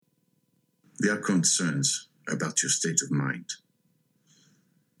There are concerns about your state of mind.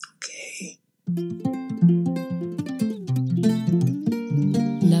 Okay.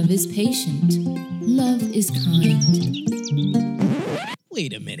 Love is patient. Love is kind.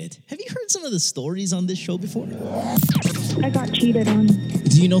 Wait a minute. Have you heard some of the stories on this show before? I got cheated on.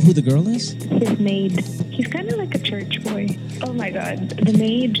 Do you know who the girl is? His maid. He's kind of like a church boy. Oh my God. The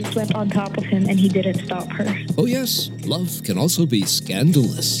maid just went on top of him and he didn't stop her. Oh yes, love can also be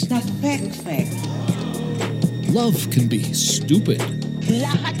scandalous. Not perfect. Love can be stupid.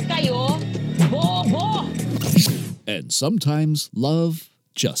 Lahat kayo, bobo! And sometimes love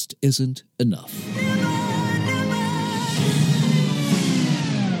just isn't enough.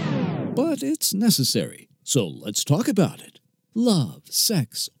 But it's necessary, so let's talk about it. Love,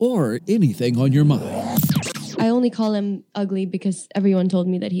 sex, or anything on your mind. I only call him ugly because everyone told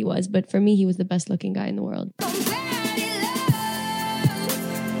me that he was, but for me, he was the best looking guy in the world.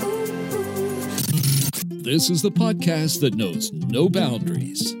 This is the podcast that knows no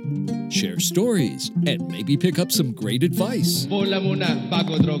boundaries. Share stories and maybe pick up some great advice. Bola muna,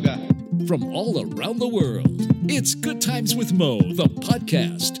 bago droga. From all around the world, it's Good Times with Mo, the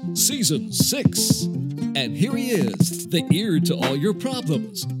podcast, Season 6. And here he is, the ear to all your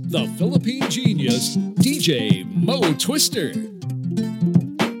problems, the Philippine genius, DJ Mo Twister.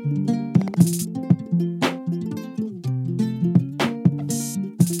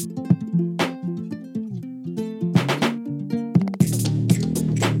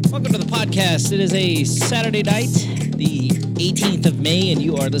 Welcome to the podcast. It is a Saturday night, the 18th of May, and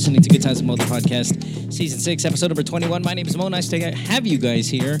you are listening to Good Times with Mo, the podcast, Season 6, episode number 21. My name is Mo. Nice to have you guys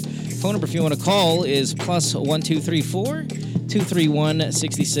here. Phone number if you want to call is +1234 231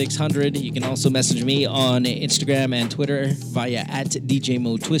 6600. You can also message me on Instagram and Twitter via @DJ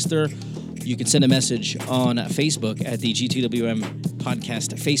Mo Twister. You can send a message on Facebook at the GTWM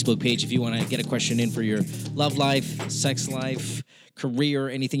podcast Facebook page if you want to get a question in for your love life, sex life, career,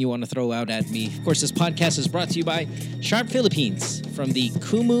 anything you want to throw out at me. Of course, this podcast is brought to you by Sharp Philippines from the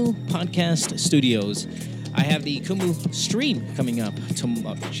Kumu Podcast Studios. I have the Kumu stream coming up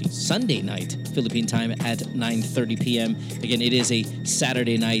Sunday night, Philippine time at 9:30 p.m. Again, it is a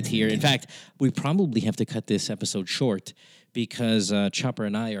Saturday night here. In fact, we probably have to cut this episode short because Chopper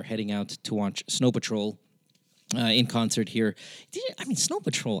and I are heading out to watch Snow Patrol in concert here. Snow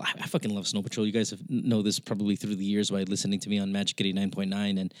Patrol, I fucking love Snow Patrol. You guys know this probably through the years by listening to me on Magic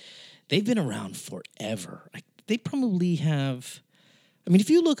 89.9, and they've been around forever. They probably have... if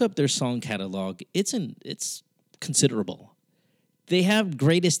you look up their song catalog, it's considerable. They have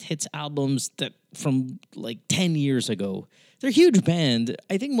greatest hits albums that from like 10 years ago. They're a huge band.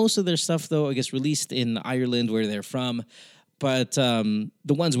 I think most of their stuff, though, I guess released in Ireland where they're from. But the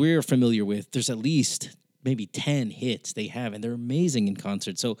ones we're familiar with, there's at least maybe 10 hits they have, and they're amazing in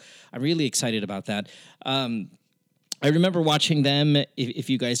concert. So I'm really excited about that. I remember watching them, if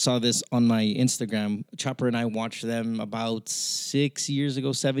you guys saw this on my Instagram, Chopper and I watched them about 7 years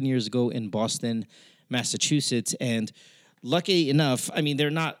ago in Boston, Massachusetts. And lucky enough, they're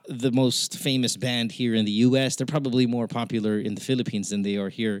not the most famous band here in the U.S. They're probably more popular in the Philippines than they are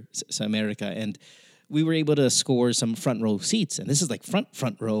here in America. And we were able to score some front row seats. And this is like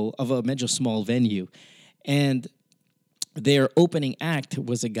front row of a medyo small venue. And their opening act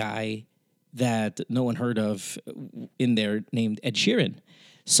was a guy that no one heard of in there named Ed Sheeran.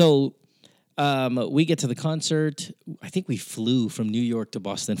 So we get to the concert. I think we flew from New York to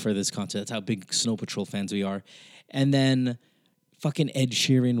Boston for this concert. That's how big Snow Patrol fans we are. And then fucking Ed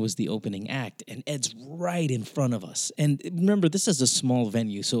Sheeran was the opening act. And Ed's right in front of us. And remember, this is a small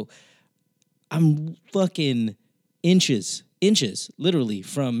venue. So I'm fucking inches, literally,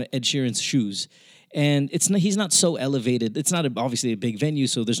 from Ed Sheeran's shoes. And he's not so elevated. It's not obviously a big venue,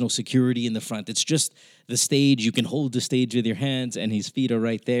 so there's no security in the front. It's just the stage. You can hold the stage with your hands, and his feet are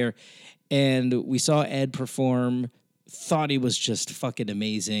right there. And we saw Ed perform, thought he was just fucking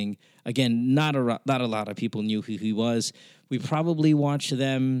amazing. Again, not a lot of people knew who he was. We probably watched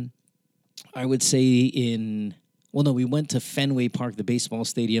them, I would say we went to Fenway Park, the baseball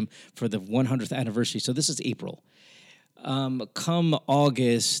stadium, for the 100th anniversary. So this is April. Come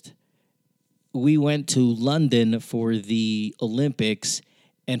August, we went to London for the Olympics,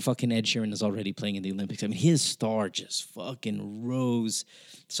 and fucking Ed Sheeran is already playing in the Olympics. His star just fucking rose.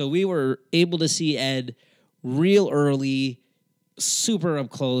 So we were able to see Ed real early, super up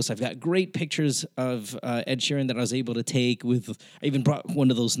close. I've got great pictures of Ed Sheeran that I was able to take I even brought one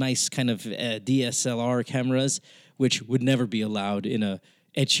of those nice kind of DSLR cameras, which would never be allowed in a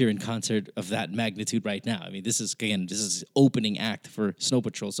Ed Sheeran concert of that magnitude right now. This is opening act for Snow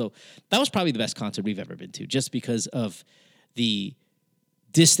Patrol. So that was probably the best concert we've ever been to, just because of the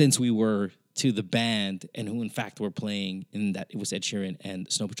distance we were to the band and who in fact were playing, in that it was Ed Sheeran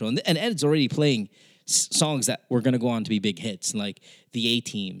and Snow Patrol. And Ed's already playing songs that were going to go on to be big hits, like The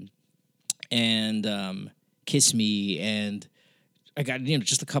A-Team and Kiss Me, and I got,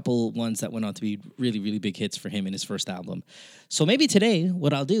 just a couple ones that went on to be really, really big hits for him in his first album. So maybe today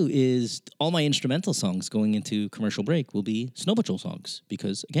what I'll do is all my instrumental songs going into commercial break will be Snow Patrol songs,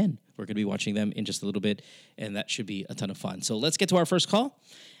 because again, we're going to be watching them in just a little bit, and that should be a ton of fun. So let's get to our first call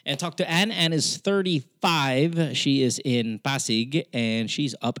and talk to Anne. Anne is 35. She is in Pasig, and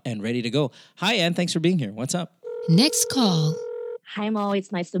she's up and ready to go. Hi, Anne. Thanks for being here. What's up? Next call. Hi, Mo.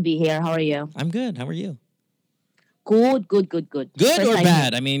 It's nice to be here. How are you? I'm good. How are you? Good. Good First or time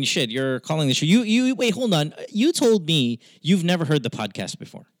bad? I mean, shit, you're calling the show. You wait, hold on. You told me you've never heard the podcast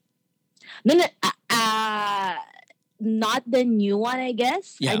before. No, not the new one, I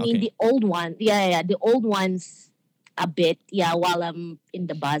guess. Yeah, I mean, okay. the old one. Yeah, the old one's a bit, while I'm in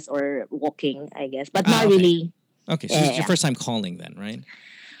the bus or walking, I guess. But not okay. really. Okay, so it's your first time calling then, right?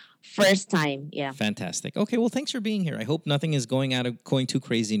 First time, yeah. Fantastic. Okay, well, thanks for being here. I hope nothing is going too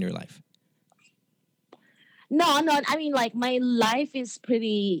crazy in your life. No. I mean, like, my life is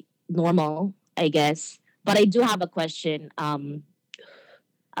pretty normal, I guess. But I do have a question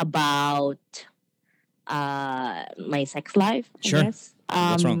about my sex life, Sure. I guess.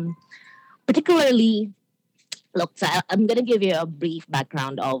 What's wrong? Particularly, look, so I'm going to give you a brief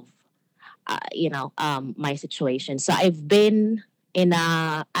background of, my situation. So I've been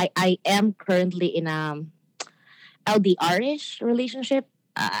I am currently in a LDR-ish relationship.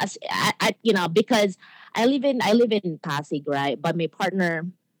 Because I live in Pasig, right? But my partner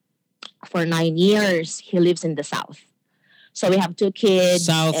for 9 years, he lives in the south. So we have 2 kids.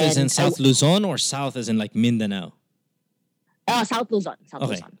 South is in South Luzon, or South is in like Mindanao? South Luzon. Okay.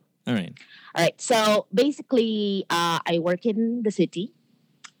 Luzon. All right. So basically, I work in the city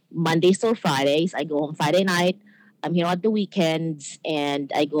Mondays to Fridays. I go home Friday night. I'm here on the weekends,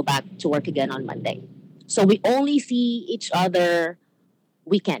 and I go back to work again on Monday. So we only see each other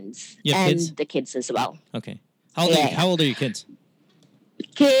weekends, and kids? the kids as well. Okay. How old are your kids?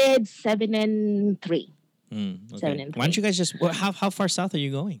 Kids 7 and 3. Okay. 7 and 3. Why don't you guys how far south are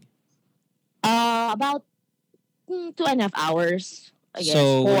you going? About 2.5 hours. I guess.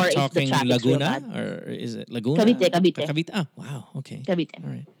 So Or we're if the talking traffic's real Laguna, bad. or is it Laguna? Cavite. Ah, wow. Okay. Cavite. All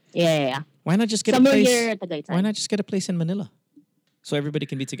right. Yeah. Why not just get Somewhere a place? near Tagaytay. Why not just get a place in Manila, so everybody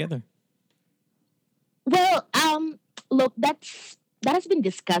can be together? Well, look, that has been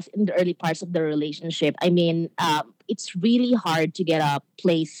discussed in the early parts of the relationship. I mean, it's really hard to get a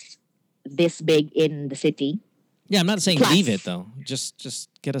place this big in the city. Yeah, I'm not saying Plus- leave it though. Just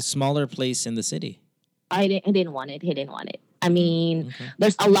get a smaller place in the city. He didn't want it. He didn't want it. I mean, Okay.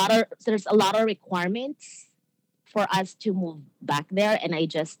 there's a lot of requirements for us to move back there, and I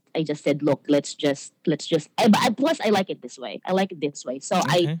just said, look, let's just. Plus, I like it this way. So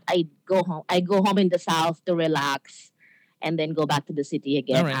Okay. I go home in the south to relax, and then go back to the city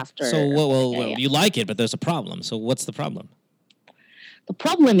again All right. after. So well, Yeah. you like it, but there's a problem. So what's the problem? The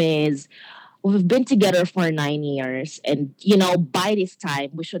problem is, we've been together for 9 years, and by this time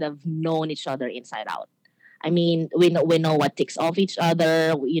we should have known each other inside out. I mean, we know what ticks off each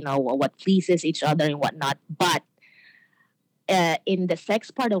other, what pleases each other and whatnot. But in the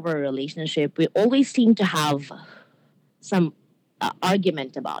sex part of our relationship, we always seem to have some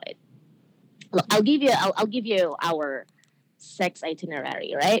argument about it. Look, I'll give you our sex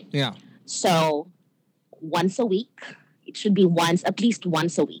itinerary, right? Yeah. So once a week, it should be at least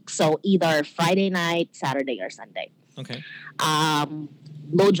once a week. So either Friday night, Saturday, or Sunday. Okay.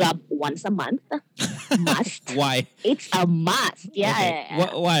 Blowjob once a month. Must. Why? It's a must. Yeah. Okay.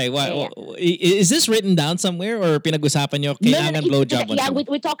 Yeah. Why? Yeah. Is this written down somewhere, or pinag-usapan nyo kailangan blowjob once Yeah, a month?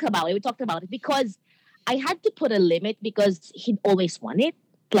 we talked about it. We talked about it because I had to put a limit because he'd always want it,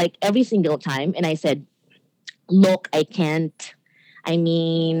 like every single time. And I said, look, I can't. I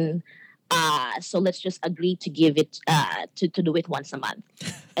mean, so let's just agree to give it, to do it once a month.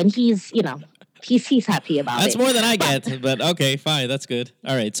 And he's happy about That's it. more than I get, but okay, fine, that's good.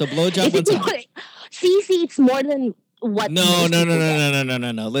 All right, so blowjob once a month. See, it's more than what. No. most people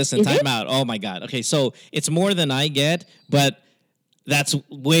get. Listen, Is time it? out. Oh my God. Okay, so it's more than I get, but that's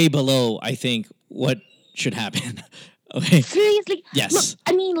way below, I think, what should happen. Okay. Seriously? Yes. Look,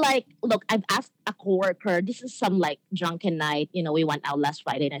 I mean, look, I've asked a coworker. This is some drunken night. We went out last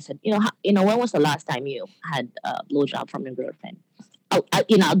Friday, and I said, when was the last time you had a blowjob from your girlfriend?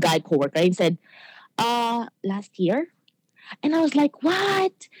 A guy coworker. And he said, last year. And I was like,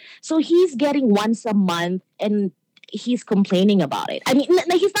 what? So he's getting once a month, and he's complaining about it. I mean,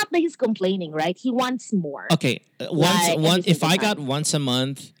 he's not that he's complaining, right? He wants more. Okay, Like, every if I single got time. once a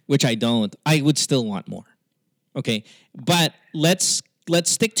month, which I don't, I would still want more. Okay, but let's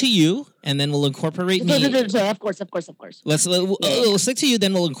stick to you, and then we'll incorporate me. Of course. We'll stick to you,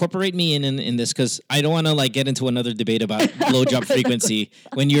 then we'll incorporate me in this because I don't want to like get into another debate about blowjob frequency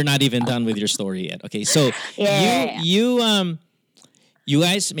when you're not even done with your story yet. Okay, so you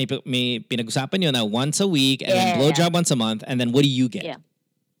guys may pinag-usapan nyo na once a week and then blowjob once a month, and then what do you get? Yeah.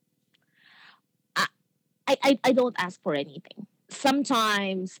 I don't ask for anything.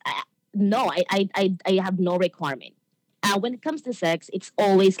 Sometimes, I have no requirement. When it comes to sex, it's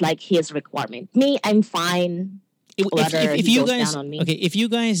always like his requirement. Me, I'm fine. If you guys, down on me. Okay, if you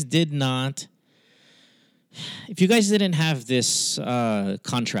guys didn't have this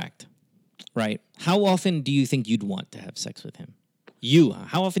contract, right? How often do you think you'd want to have sex with him?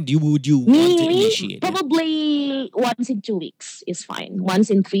 How often would you want to initiate? Probably once in 2 weeks is fine.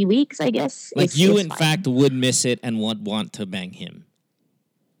 Once in 3 weeks, I guess. Like you, in fact, would miss it and would want to bang him.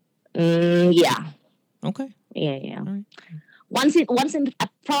 Yeah. Okay. Yeah. All right. Once in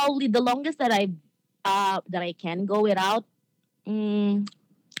probably the longest that I can go without.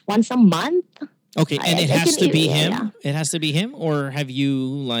 Once a month. Okay, and it has to be him. Yeah. It has to be him, or have you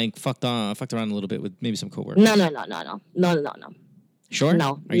like fucked around a little bit with maybe some coworkers? No. Sure?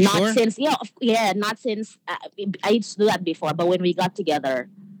 No, Are you not sure? since not since I used to do that before. But when we got together,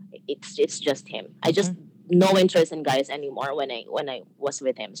 it's just him. I just no interest in guys anymore when I was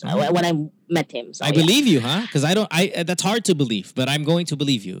with him. So when I met him, so I believe you, huh? Because that's hard to believe, but I'm going to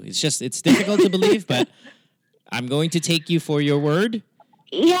believe you. It's difficult to believe, but I'm going to take you for your word.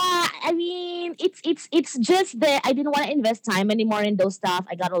 Yeah, I mean, it's just that I didn't want to invest time anymore in those stuff.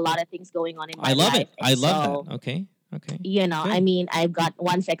 I got a lot of things going on in my life. I love that. Okay. You know, Good. I mean, I've got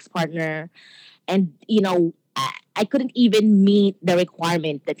one sex partner, and I couldn't even meet the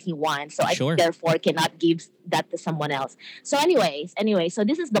requirement that he wants, so I therefore cannot give that to someone else. So, so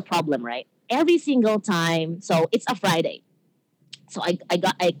this is the problem, right? Every single time, so it's a Friday, so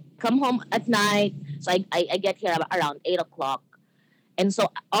I come home at night, so I get here around 8:00. And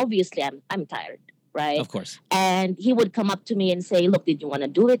so obviously I'm tired, right? Of course. And he would come up to me and say, "Look, did you want to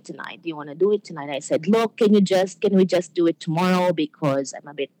do it tonight? Do you want to do it tonight?" I said, "Look, can we just do it tomorrow because I'm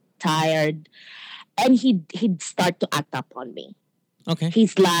a bit tired." And he'd start to act up on me. Okay.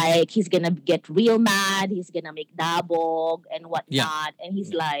 He's like, he's gonna get real mad. He's gonna make dabog and whatnot. And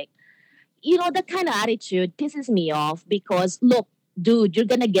he's like, that kind of attitude pisses me off because look, dude, you're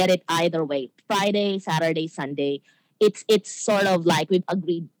gonna get it either way. Friday, Saturday, Sunday. It's sort of like we've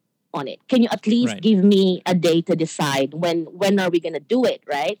agreed on it. Can you at least give me a day to decide when are we gonna do it,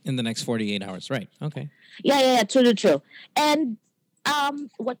 right? In the next 48 hours, right? Okay. Yeah, true. And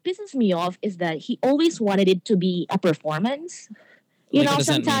what pisses me off is that he always wanted it to be a performance.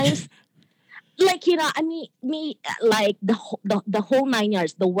 Sometimes like I mean me like the whole 9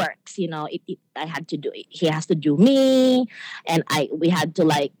 years, the works. I had to do it. He has to do me, and we had to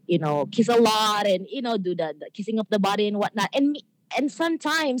kiss a lot and do the kissing of the body and whatnot. And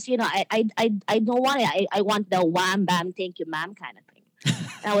sometimes I don't want it. I want the wham bam thank you ma'am kind of thing.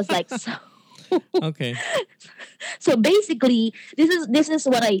 And I was like so. Okay. So basically, this is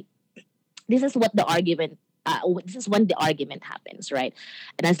what the argument. This is when the argument happens, right?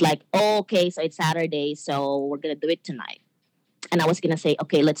 And I was like, okay, so it's Saturday, so we're gonna do it tonight. And I was gonna say,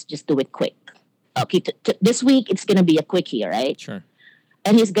 okay, let's just do it quick. Okay, this week it's gonna be a quickie, right? Sure.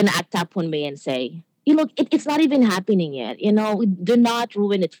 And he's gonna act up on me and say, it's not even happening yet. Do not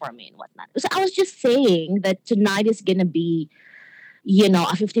ruin it for me and whatnot. So I was just saying that tonight is gonna be,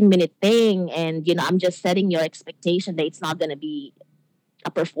 a 15-minute thing, and I'm just setting your expectation that it's not gonna be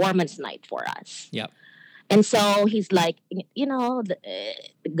a performance night for us. Yeah. And so he's like, gonna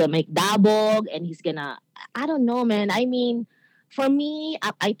make dabog, and he's gonna, I don't know, man. I mean, for me,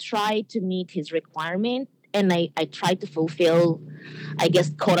 I try to meet his requirement, and I try to fulfill, I guess,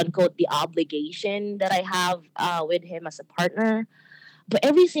 quote unquote, the obligation that I have with him as a partner. But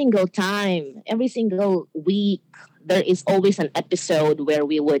every single time, every single week, there is always an episode where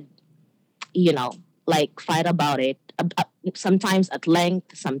we would, fight about it. Sometimes at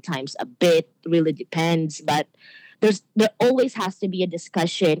length, sometimes a bit, really depends. But there always has to be a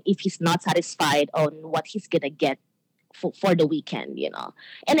discussion if he's not satisfied on what he's gonna get for the weekend,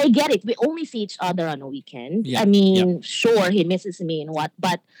 And I get it. We only see each other on a weekend. Yeah. I mean, sure, he misses me and what,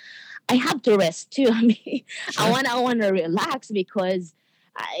 but I have to rest too. I mean, sure. I want to relax because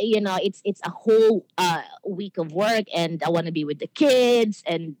it's a whole week of work, and I want to be with the kids,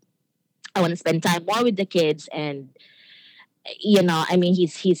 and I want to spend time more with the kids, and I mean,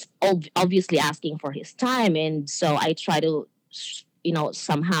 he's obviously asking for his time, and so I try to,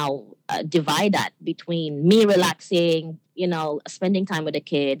 somehow divide that between me relaxing, spending time with the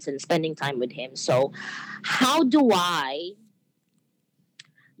kids and spending time with him. So, how do I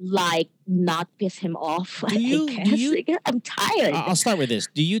like not piss him off? Do I you? Do guess you? I'm tired. I'll start with this.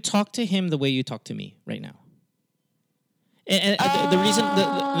 Do you talk to him the way you talk to me right now? And the reason,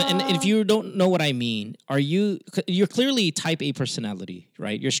 and if you don't know what I mean, you're clearly type A personality,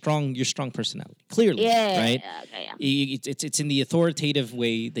 right? You're strong personality, clearly, right? Yeah, okay, yeah. It's in the authoritative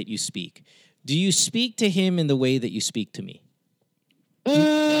way that you speak. Do you speak to him in the way that you speak to me?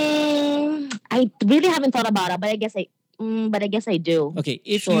 I really haven't thought about it, but I guess I do. Okay,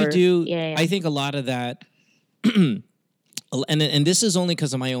 if Sure. you do, Yeah. I think a lot of that, and this is only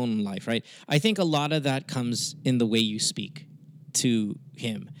because of my own life, right? I think a lot of that comes in the way you speak to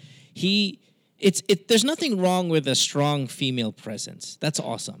him. There's nothing wrong with a strong female presence. That's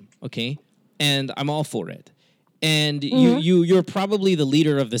awesome, okay? And I'm all for it. And you're probably the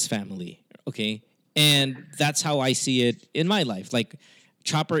leader of this family, okay? And that's how I see it in my life. Like,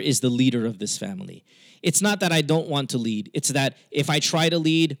 Chopper is the leader of this family. It's not that I don't want to lead. It's that if I try to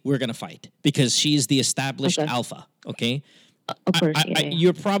lead, we're going to fight because she's the established alpha, okay? Of course,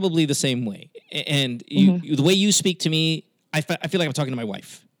 You're probably the same way. And the way you speak to me, I feel like I'm talking to my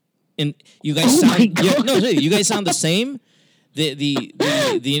wife. And you guys you guys sound the same.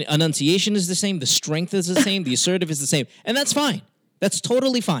 The enunciation is the same. The strength is the same. The assertive is the same. And that's fine. That's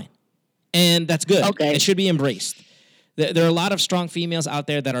totally fine. And that's good. Okay. It should be embraced. There are a lot of strong females out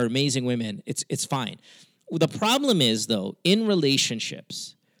there that are amazing women. It's fine. The problem is, though, in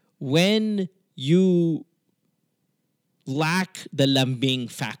relationships, when you lack the lambing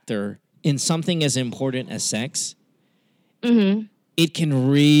factor in something as important as sex, it can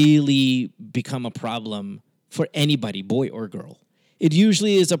really become a problem for anybody, boy or girl. It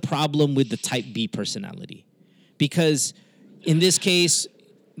usually is a problem with the type B personality because in this case,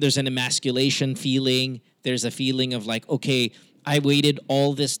 there's an emasculation feeling. There's a feeling of like, okay, I waited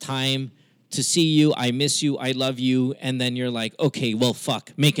all this time to see you. I miss you. I love you. And then you're like, okay, well,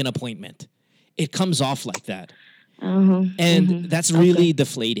 fuck, make an appointment. It comes off like that. And that's really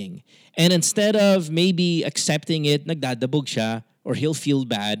deflating. And instead of maybe accepting it, nagdadabog siya, or he'll feel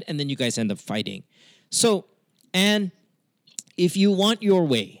bad, and then you guys end up fighting. So, and if you want your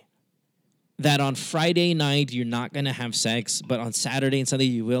way, that on Friday night you're not going to have sex, but on Saturday and Sunday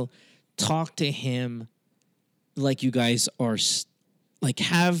you will, talk to him like you guys are, like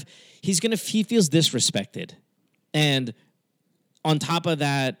he feels disrespected. And on top of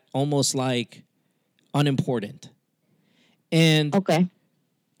that, almost like unimportant. And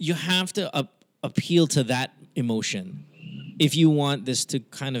you have to appeal to that emotion if you want this to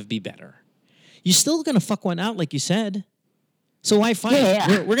kind of be better. You're still going to fuck one out, like you said. So why fight?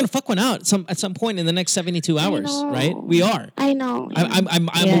 Yeah. We're going to fuck one out at some point in the next 72 hours, right? We are. I know. I'm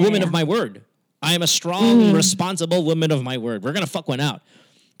a woman of my word. I am a strong, responsible woman of my word. We're going to fuck one out.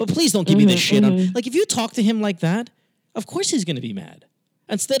 But please don't give me this shit. Like, if you talk to him like that, of course he's going to be mad.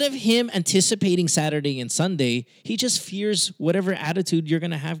 Instead of him anticipating Saturday and Sunday, he just fears whatever attitude you're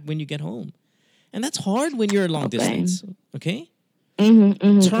going to have when you get home. And that's hard when you're long distance, okay?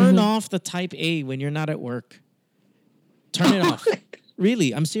 Turn off the type A when you're not at work. Turn it off.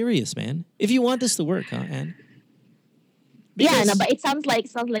 Really, I'm serious, man. If you want this to work, huh, Anne? But it sounds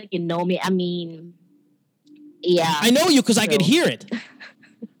like you know me. I mean, yeah. I know you because I could hear it.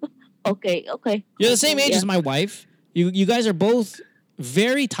 Okay. You're the same age as my wife. You guys are both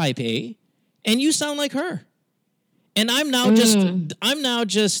very type A, and you sound like her. And I'm now just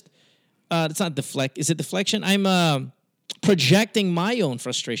it's not deflect. Is it deflection? I'm projecting my own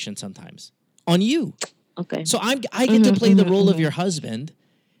frustration sometimes on you. Okay. So I get to play the role of your husband,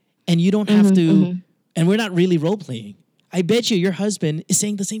 and you don't have to. And we're not really role playing. I bet you your husband is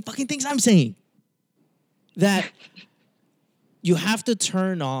saying the same fucking things I'm saying. That you have to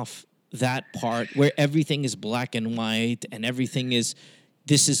turn off that part where everything is black and white and everything is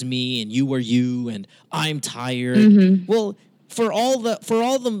this is me and you are you and I'm tired. Well, for all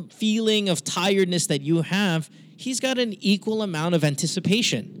the feeling of tiredness that you have, he's got an equal amount of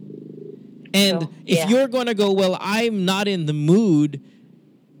anticipation. And if you're going to go, well, I'm not in the mood,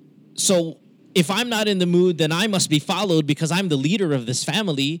 so if I'm not in the mood, then I must be followed because I'm the leader of this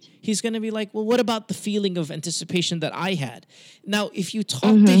family. He's going to be like, well, what about the feeling of anticipation that I had? Now, if you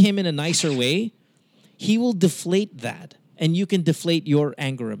talk to him in a nicer way, he will deflate that, and you can deflate your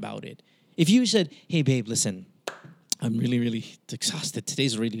anger about it. If you said, hey, babe, listen, I'm really, really exhausted.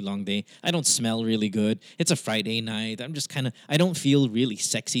 Today's a really long day. I don't smell really good. It's a Friday night. I don't feel really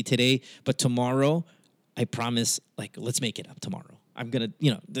sexy today, but tomorrow I promise, like, let's make it up tomorrow. I'm gonna,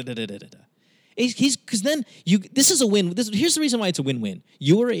 da da da da da. He's because then this is a win. Here's the reason why it's a win-win.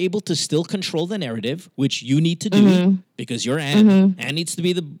 You are able to still control the narrative, which you need to do because you're Anne. Anne needs to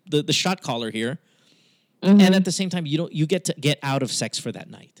be the shot caller here, and at the same time, you get to get out of sex for that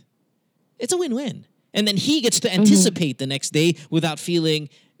night. It's a win-win, and then he gets to anticipate the next day without feeling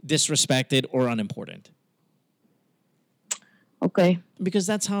disrespected or unimportant. Okay. Because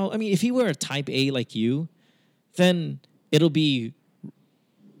that's how. I mean, if he were a type A like you, then it'll be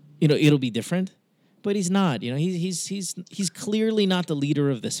different, but he's not. He's clearly not the leader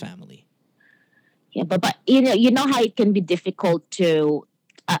of this family. Yeah, but you know how it can be difficult to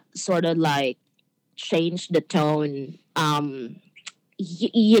sort of like change the tone. I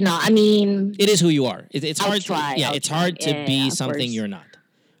mean, It is who you are. It's I'll hard. try, It's I'll hard try. to be Yeah, of something course. you're not.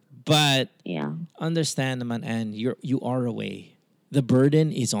 But Yeah. understand, man, and you are away. The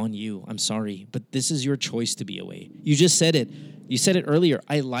burden is on you. I'm sorry, but this is your choice to be away. You just said it. You said it earlier.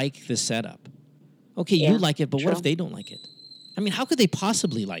 I like the setup. Okay, Yeah, you like it, but what true. if they don't like it? I mean, how could they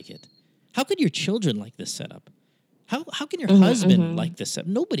possibly like it? How could your children like this setup? How can your husband like this setup?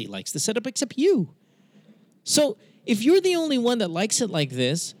 Nobody likes the setup except you. So if you're the only one that likes it like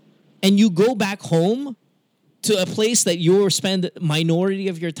this, and you go back home to a place that you spend minority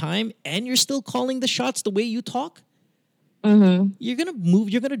of your time, and you're still calling the shots the way you talk, you're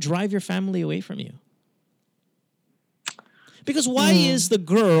gonna drive your family away from you. Because why is the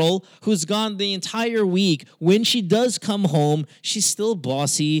girl who's gone the entire week, when she does come home, she's still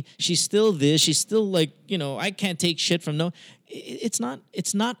bossy, she's still this, she's still like, I can't take shit from no. It's a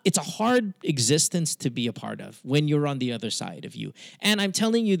hard existence to be a part of when you're on the other side of you. And I'm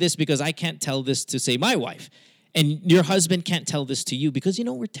telling you this because I can't tell this to, say, my wife. And your husband can't tell this to you because,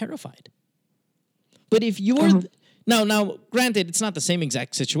 we're terrified. But if you're... Now, granted, it's not the same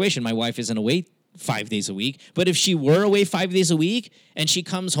exact situation. My wife isn't away 5 days a week. But if she were away 5 days a week and she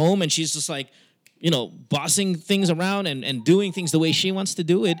comes home and she's just like, bossing things around and doing things the way she wants to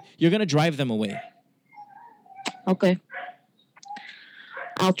do it, you're going to drive them away. Okay.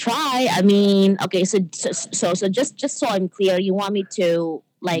 I'll try. I mean, okay, so just so I'm clear, you want me to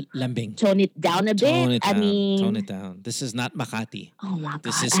like Lambing. tone it down a bit? Tone it down. I mean, Tone it down. This is not Makati. oh my god,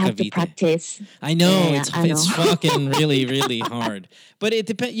 This is I have to Cavite. practice. I know, Yeah, I it's know. fucking really, really hard. But it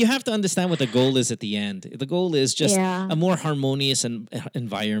depends. You have to understand what the goal is at the end. The goal is just a more harmonious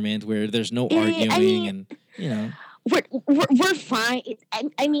environment where there's no arguing, I mean, and we're fine.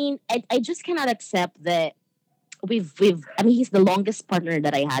 I mean, I just cannot accept that we've. I mean, he's the longest partner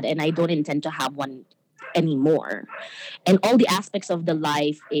that I had, and I don't intend to have one anymore. And all the aspects of the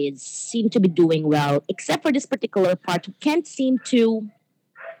life seem to be doing well, except for this particular part who can't seem to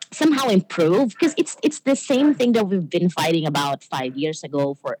somehow improve, because it's the same thing that we've been fighting about 5 years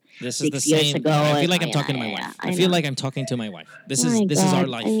ago, for this is 6 the years same. ago. I feel like I'm and talking to my wife. I feel know. like I'm talking to my wife. This My is our God,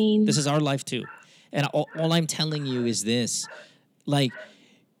 life. I mean- This is our life too. And all I'm telling you is this: like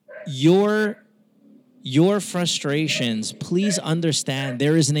your frustrations. Please understand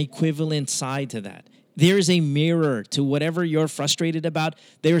there is an equivalent side to that. There is a mirror to whatever you're frustrated about.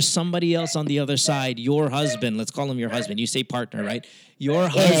 There's somebody else on the other side, your husband. Let's call him your husband. You say partner, right? Your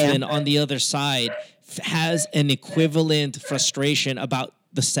husband on the other side has an equivalent frustration about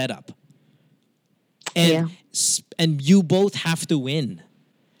the setup. And you both have to win.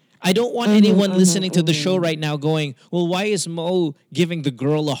 I don't want anyone listening to the show right now going, well, why is Mo giving the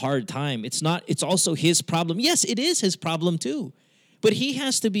girl a hard time? It's not. It's also his problem. Yes, it is his problem too. But he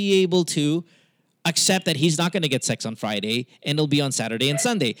has to be able to accept that he's not going to get sex on Friday and it'll be on Saturday and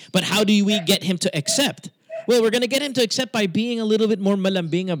Sunday. But how do we get him to accept? Well, we're going to get him to accept by being a little bit more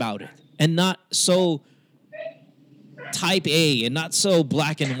malambing about it and not so type A and not so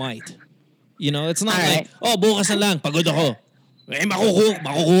black and white. It's not like, oh, bukas na lang, pagod ako. Eh,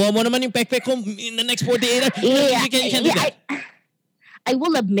 makukuha mo naman yung pek-pek ko in the next 48 hours. You can't do that. I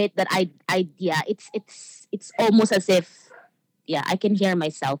will admit that it's almost as if, I can hear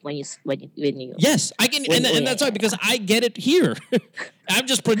myself when you. Yes, I can, and that's why, because I get it here. I'm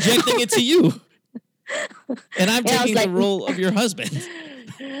just projecting it to you, and I'm taking the role of your husband.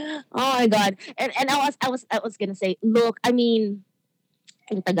 Oh my God! And I was gonna say, look, I mean,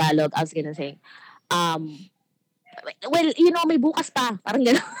 in Tagalog, I was gonna say, well, may bukas pa, parang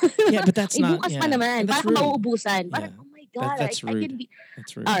gano'n. Yeah, but that's may not. bukas pa naman, That's parang rude. mauubusan. Parang, oh my God, That's rude. I can be.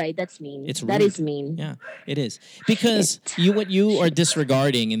 That's rude. All right, that's mean. It's rude. That is mean. Yeah, it is, because what you are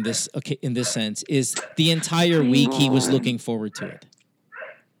disregarding in this sense is the entire week he was looking forward to it.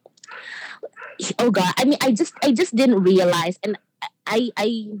 Oh God, I mean, I just didn't realize, and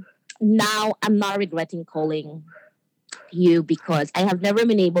now I'm not regretting calling you, because I have never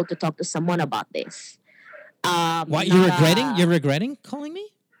been able to talk to someone about this. Why not You're regretting calling me?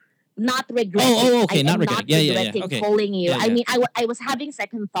 not regretting. Okay, I not am regretting. not Yeah, yeah, yeah. regretting Okay. calling you. Yeah, I yeah. mean, I was having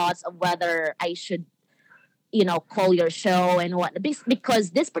second thoughts of whether I should, call your show and what,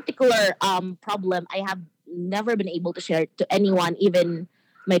 because this particular problem I have never been able to share to anyone, even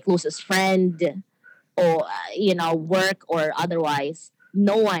my closest friend, or work or otherwise.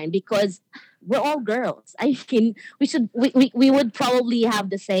 No one, because we're all girls. I mean, we would probably have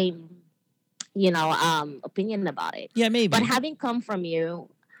the same opinion about it. Yeah, But maybe. having come from you,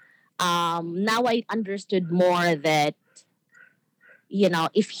 now I understood more that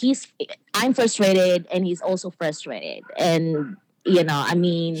if I'm frustrated and he's also frustrated, and I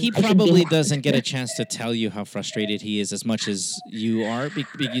mean, He I should be probably more. doesn't get a chance to tell you how frustrated he is as much as you are,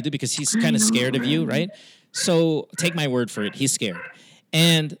 you do, because he's kind of scared of you, right? So take my word for it, he's scared,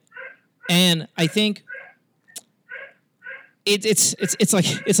 and I think it's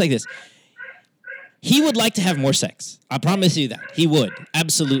like this. He would like to have more sex. I promise you that. He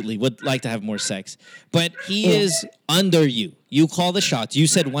absolutely would like to have more sex. But he is under you. You call the shots. You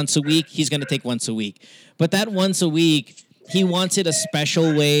said once a week. He's going to take once a week. But that once a week, he wants it a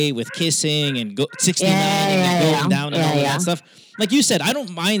special way with kissing and 69 and going down and all of that stuff. Like you said, I don't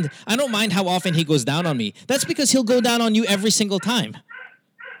mind how often he goes down on me. That's because he'll go down on you every single time.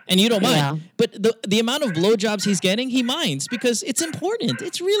 And you don't mind. Yeah. But the amount of blowjobs he's getting, he minds because it's important.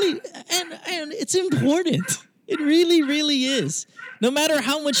 It's really, and it's important. It really, really is. No matter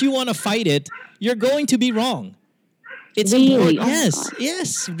how much you want to fight it, you're going to be wrong. It's Really? important.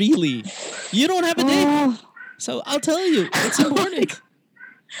 Yes, really. You don't have a dick. So I'll tell you, it's important.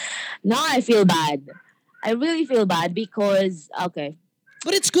 Now I feel bad. I really feel bad because, okay.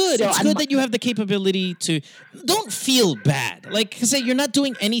 But it's good. So it's good that you have the capability to. Don't feel bad. Like, say you're not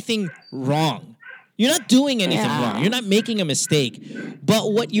doing anything wrong. You're not doing anything wrong. You're not making a mistake.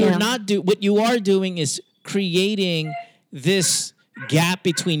 But what you're what you are doing is creating this gap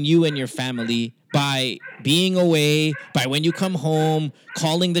between you and your family by being away, by when you come home,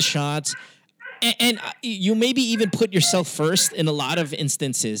 calling the shots. And you maybe even put yourself first in a lot of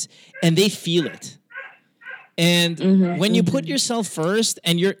instances, and they feel it. And when you put yourself first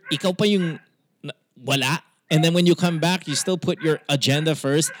and ikaw pa yung wala, and then when you come back, you still put your agenda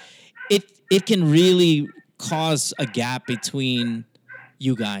first, it can really cause a gap between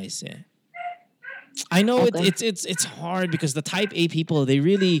you guys. Yeah. I know it's hard because the type A people, they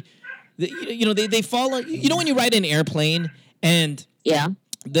really, they follow, when you ride an airplane and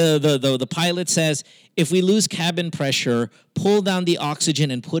the pilot says, if we lose cabin pressure, pull down the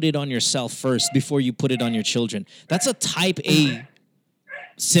oxygen and put it on yourself first before you put it on your children. That's a type A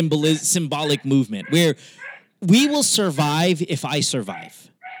symbolic movement where we will survive if I survive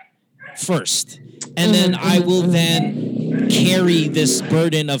first. And then I will then carry this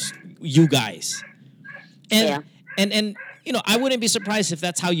burden of you guys. And I wouldn't be surprised if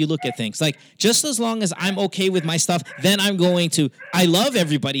that's how you look at things. Like, just as long as I'm okay with my stuff, then I love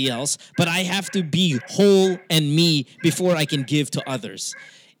everybody else, but I have to be whole and me before I can give to others.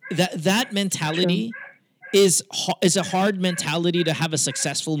 That mentality is a hard mentality to have a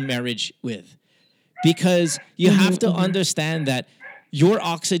successful marriage with, because you have to understand that your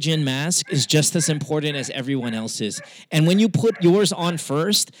oxygen mask is just as important as everyone else's. And when you put yours on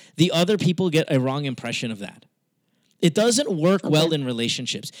first, the other people get a wrong impression of that. It doesn't work well in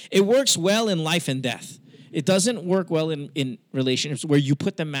relationships. It works well in life and death. It doesn't work well in relationships where you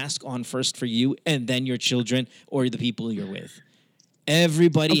put the mask on first for you and then your children or the people you're with.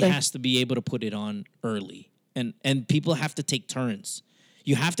 Everybody has to be able to put it on early. And people have to take turns.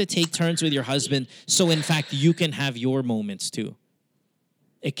 You have to take turns with your husband so, in fact, you can have your moments too.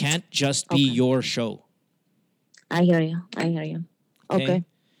 It can't just be your show. I hear you. Okay.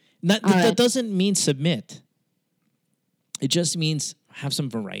 That doesn't mean submit. It just means have some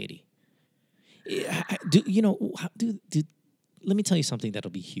variety. Let me tell you something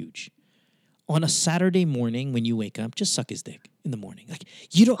that'll be huge. On a Saturday morning when you wake up, just suck his dick in the morning. Like,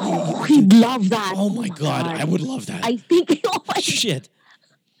 you don't. He'd love that. Oh my God, I would love that. I think. Shit.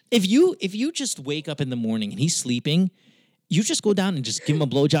 If you just wake up in the morning and he's sleeping, you just go down and just give him a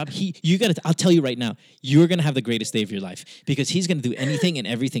blowjob. I'll tell you right now, you're gonna have the greatest day of your life because he's gonna do anything and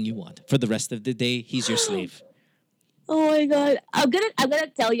everything you want for the rest of the day. He's your slave. Oh my God. I'm gonna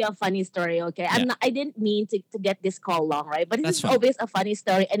tell you a funny story, okay? I didn't mean to get this call long, right? But this is always a funny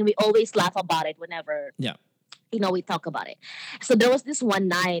story and we always laugh about it whenever we talk about it. So there was this one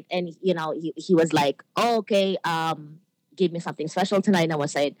night and he was like, oh, okay, give me something special tonight. And I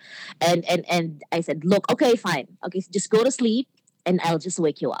was saying, and I said, look, okay, fine. Okay, so just go to sleep and I'll just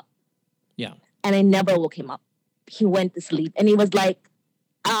wake you up. Yeah. And I never woke him up. He went to sleep and he was like,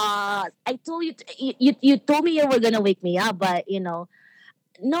 I told you, you told me you were gonna wake me up, but no,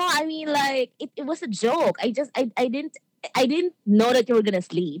 I mean, like, it was a joke. I didn't know that you were gonna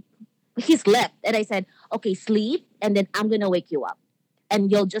sleep. He slept, and I said, okay, sleep, and then I'm gonna wake you up, and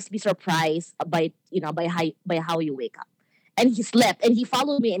you'll just be surprised by how you wake up. And he slept, and he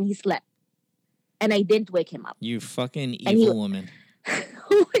followed me, and he slept, and I didn't wake him up. You fucking And he- evil woman.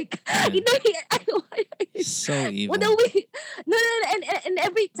 Oh my god! So evil. Well, no, and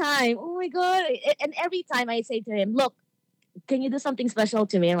every time, oh my god! And every time I say to him, "Look, can you do something special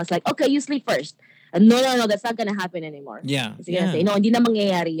to me?" And I was like, "Okay, you sleep first." And no, that's not gonna happen anymore. Yeah. He's gonna say, "No, hindi na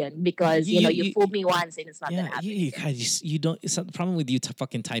mangyayari yun because you fooled me once and it's not gonna Yeah, happen." you don't. It's not, the problem with you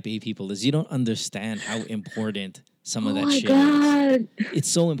fucking type A people is you don't understand how important some of Oh that my shit god! is. It's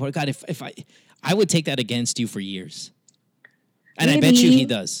so important. God, if I would take that against you for years, and I Maybe. bet you he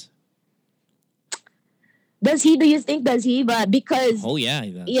does. Does he? Do you think does he? But because Oh yeah,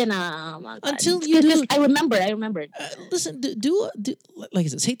 he does. oh my God. Until you do. 'Cause I remember. Listen, do like I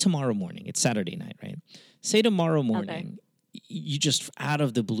said. Say tomorrow morning. It's Saturday night, right? Say tomorrow morning. You just out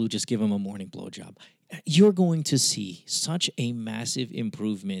of the blue just give him a morning blowjob. You're going to see such a massive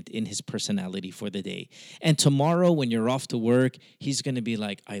improvement in his personality for the day. And tomorrow when you're off to work, he's going to be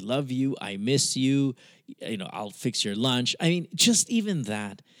like, I love you. I miss you. I'll fix your lunch. I mean, just even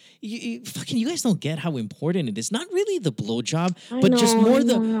that. You guys don't get how important it is. Not really the blowjob, but just more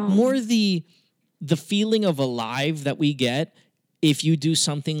the feeling of alive that we get if you do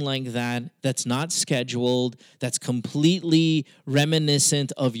something like that, that's not scheduled, that's completely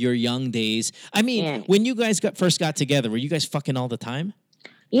reminiscent of your young days. I mean, when you guys first got together, were you guys fucking all the time?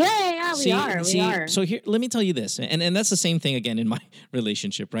 Yeah, we are. So here, let me tell you this, and that's the same thing again in my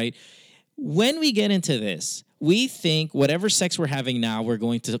relationship, right? When we get into this, we think whatever sex we're having now, we're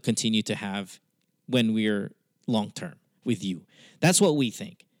going to continue to have when we're long-term with you. That's what we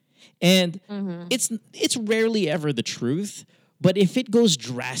think. And it's rarely ever the truth. But if it goes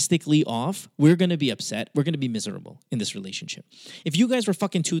drastically off, we're going to be upset. We're going to be miserable in this relationship. If you guys were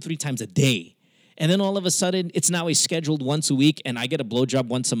fucking 2-3 times a day, and then all of a sudden it's now a scheduled once a week and I get a blowjob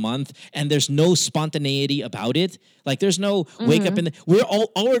once a month and there's no spontaneity about it, like there's no wake up and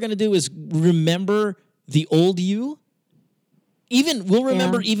all we're going to do is remember the old you. We'll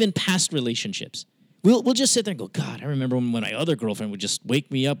remember even past relationships. We'll just sit there and go, God, I remember when my other girlfriend would just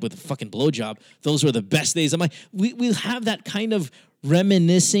wake me up with a fucking blowjob. Those were the best days of my... We'll have that kind of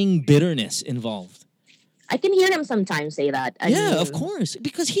reminiscing bitterness involved. I can hear him sometimes say that. I mean, of course.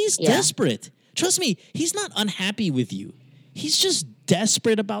 Because he's desperate. Trust me, he's not unhappy with you. He's just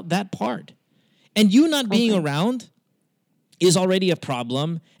desperate about that part. And you not being around is already a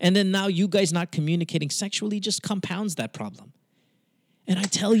problem. And then now you guys not communicating sexually just compounds that problem. And I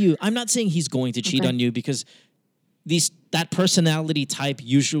tell you, I'm not saying he's going to cheat on you because that personality type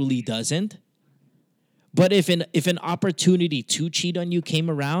usually doesn't. But if an opportunity to cheat on you came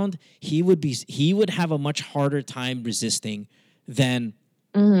around, he would have a much harder time resisting than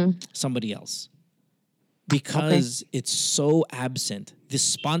somebody else. Because it's so absent. This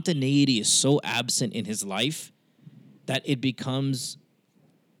spontaneity is so absent in his life that it becomes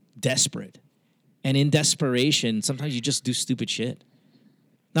desperate. And in desperation, sometimes you just do stupid shit.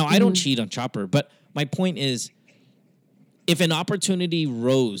 Now, I don't cheat on Chopper, but my point is, if an opportunity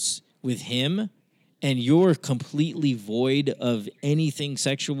rose with him and you're completely void of anything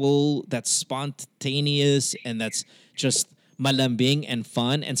sexual that's spontaneous and that's just malambing and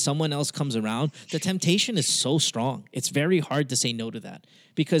fun, and someone else comes around, the temptation is so strong. It's very hard to say no to that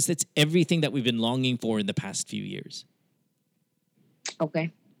because it's everything that we've been longing for in the past few years.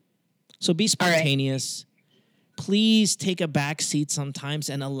 Okay. So be spontaneous. Please take a back seat sometimes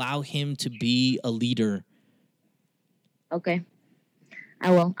and allow him to be a leader. Okay.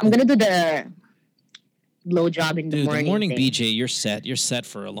 I will. I'm going to do the blowjob in the morning. The morning thing. BJ, you're set. You're set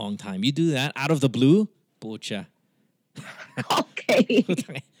for a long time. You do that out of the blue, pucha. Okay.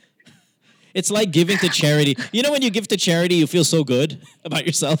 It's like giving to charity. You know when you give to charity, you feel so good about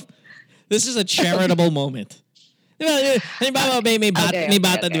yourself? This is a charitable moment. Halimbawa, may bata, di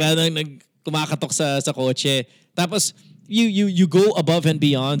ba, kumakatok sa kotse. Tapos, you go above and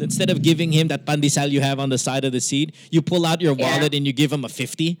beyond. Instead of giving him that pandesal you have on the side of the seat, you pull out your wallet and you give him a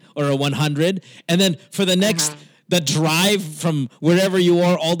 50 or a 100. And then for the next, the drive from wherever you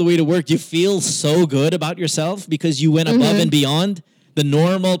are all the way to work, you feel so good about yourself because you went above and beyond the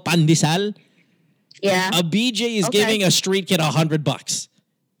normal pandesal. Yeah. A BJ is giving a street kid $100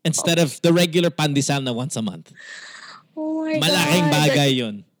 instead of the regular pandesal na once a month. Oh my Malaking God. bagay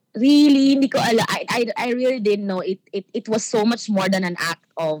yun. Really, hindi ko alam. I really didn't know it was so much more than an act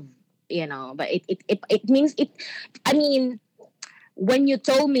of, but it means it. I mean, when you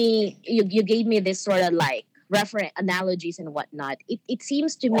told me, you gave me this sort of like referent analogies and whatnot, it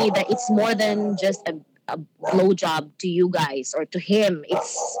seems to me that it's more than just a blowjob to you guys or to him.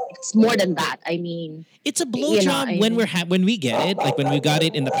 It's more than that. I mean, It's a you know, blowjob I when mean, when we get it, like when we got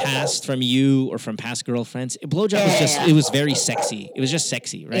it in the past from you or from past girlfriends. A blowjob was just yeah, it was very sexy. It was just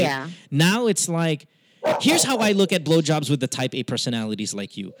sexy, right? yeah. Now it's like, here's how I look at blowjobs with the type A personalities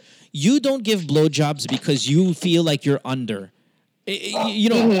like you. You don't give blowjobs because you feel like you're under. You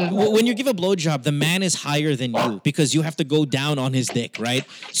know, when you give a blowjob, the man is higher than you because you have to go down on his dick, right?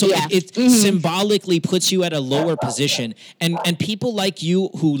 So Yeah. it symbolically puts you at a lower position. And people like you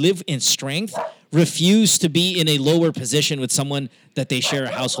who live in strength refuse to be in a lower position with someone that they share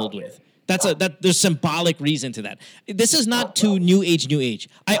a household with. There's symbolic reason to that. This is not too new age.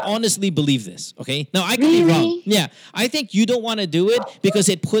 I honestly believe this, okay? Now I could be wrong. Really? Yeah. I think you don't want to do it because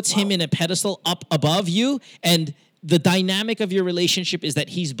it puts him in a pedestal up above you, and the dynamic of your relationship is that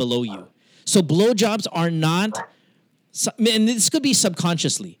he's below you. So blowjobs are not, and this could be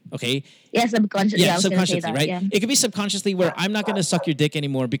subconsciously, okay? Yeah, subconsciously. Yeah, I was gonna say subconsciously, that. right? Yeah. It could be subconsciously where I'm not going to suck your dick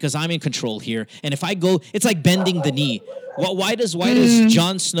anymore because I'm in control here. And if I go, it's like bending the knee. Why does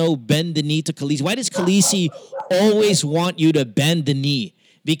Jon Snow bend the knee to Khaleesi? Why does Khaleesi always want you to bend the knee?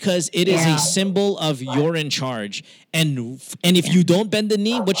 Because it is Yeah. a symbol of you're in charge. And if you don't bend the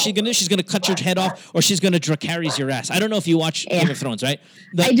knee, what's she going to do? She's going to cut your head off, or she's going to Dracarys your ass. I don't know if you watch Game of Thrones, right?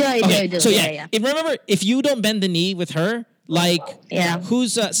 I do. So Yeah. remember, if you don't bend the knee with her, like, Yeah.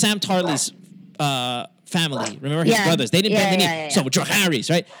 who's Sam Tarley's family? Remember his Yeah. brothers? They didn't bend the knee. Yeah. So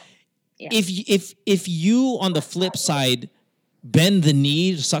Dracarys, right? Yeah. If you on the flip side bend the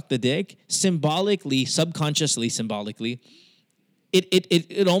knee to suck the dick, subconsciously,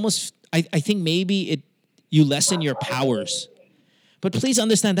 it almost, I think maybe you lessen your powers. But please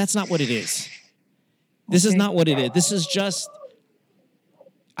understand, that's not what it is. This is not what it is. This is just,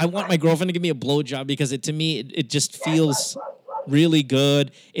 I want my girlfriend to give me a blowjob because to me, it just feels really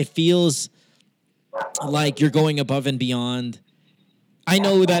good. It feels like you're going above and beyond. I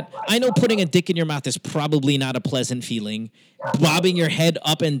know putting a dick in your mouth is probably not a pleasant feeling. Bobbing your head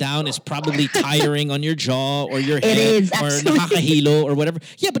up and down is probably tiring on your jaw or your head is, or absolutely. nakakahilo or whatever.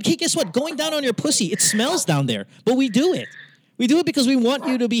 Yeah, but hey, guess what? Going down on your pussy, it smells down there. But we do it. We do it because we want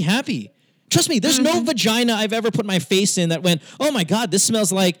you to be happy. Trust me, there's no vagina I've ever put my face in that went, "Oh my God, this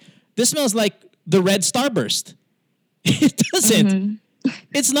smells like the red starburst." It doesn't.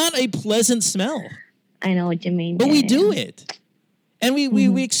 It's not a pleasant smell. I know what you mean. But we do it. And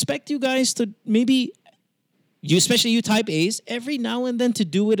we expect you guys to maybe, especially you type A's, every now and then to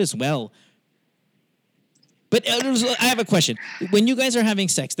do it as well. But I have a question. When you guys are having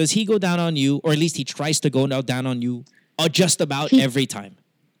sex, does he go down on you, or at least he tries to go down on you just about every time?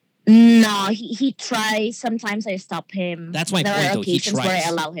 No, he tries. Sometimes I stop him. That's my there point, are though. He occasions where I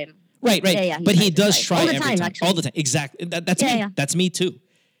tries. allow him. Right. Yeah, but he does try all the every time, time. actually. All the time. Exactly. That's me. Yeah. That's me too.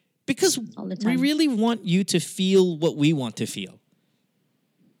 Because All the we time. really want you to feel what we want to feel.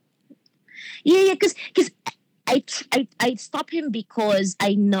 Yeah, because I stop him because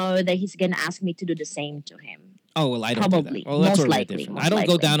I know that he's gonna ask me to do the same to him. Oh, well, I don't Probably. do that. Well, that's Most already likely, different. most I don't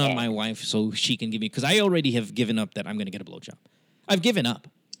go likely, down on yeah. my wife so she can give me, because I already have given up that I'm going to get a blowjob. I've given up.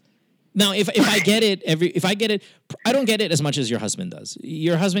 Now, if I get it, I don't get it as much as your husband does.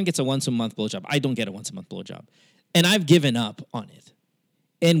 Your husband gets a once a month blowjob. I don't get a once a month blowjob. And I've given up on it.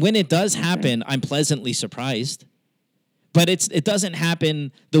 And when it does happen, I'm pleasantly surprised. But it doesn't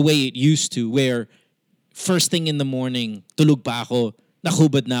happen the way it used to, where first thing in the morning, tulog pa ako,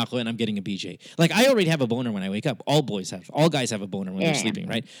 nakubad na ako, and I'm getting a BJ. Like, I already have a boner when I wake up. All guys have a boner when they're sleeping,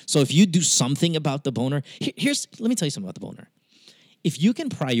 right? So if you do something about the boner, let me tell you something about the boner. If you can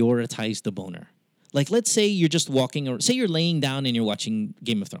prioritize the boner, like let's say you're just walking, or say you're laying down and you're watching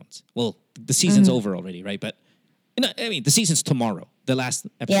Game of Thrones. Well, the season's over already, right? But the season's tomorrow, the last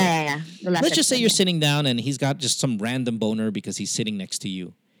episode. Yeah. The last Let's just say episode, you're sitting down and he's got just some random boner because he's sitting next to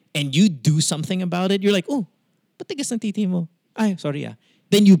you, and you do something about it. You're like, oh, ba't tigas ng titi mo? Ay, sorry, yeah.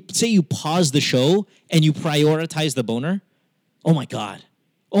 Then you pause the show and you prioritize the boner. Oh my God.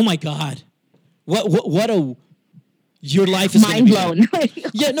 Your life is mind gonna be blown.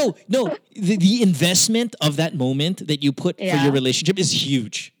 Yeah, no. The investment of that moment that you put for your relationship is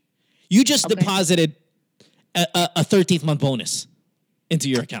huge. You just deposited a 13th month bonus into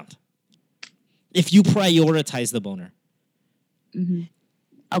your account if you prioritize the boner.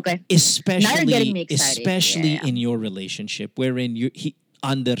 Okay. Especially Yeah. in your relationship wherein he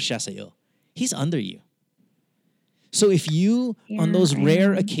under siya sa'yo. He's under you. So if you, on those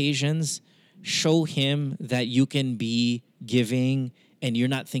rare occasions, show him that you can be giving and you're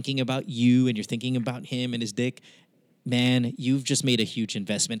not thinking about you and you're thinking about him and his dick, man, you've just made a huge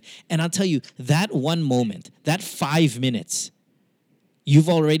investment. And I'll tell you, that one moment, that 5 minutes, you've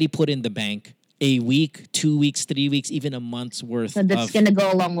already put in the bank a week, 2 weeks, 3 weeks, even a month's worth So that's of. gonna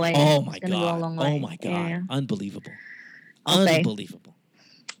go a long way. Oh my It's gonna go a God. long Oh way. my God. Yeah. Unbelievable. Okay. Unbelievable.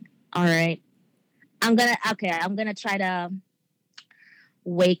 All right. I'm gonna try to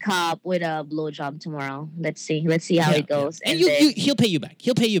wake up with a blowjob tomorrow. Let's see. Let's see how it goes. And And then, he'll pay you back.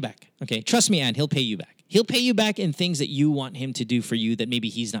 He'll pay you back. Okay. Trust me, Ann, he'll pay you back. He'll pay you back in things that you want him to do for you that maybe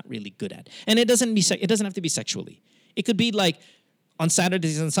he's not really good at. And it doesn't have to be sexually. It could be like on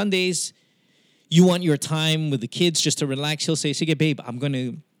Saturdays and Sundays, you want your time with the kids just to relax. He'll say, "Sige, babe, I'm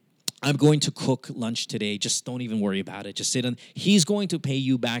going to cook lunch today. Just don't even worry about it. Just sit on." He's going to pay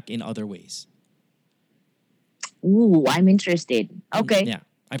you back in other ways. ooh, I'm interested. Okay. Yeah.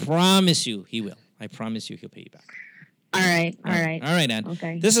 I promise you he will. I promise you he'll pay you back. All right. All right. All right, Ann.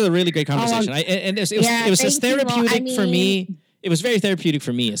 Okay. This is a really great conversation. It was yeah, as thank you. therapeutic for I me. It was very therapeutic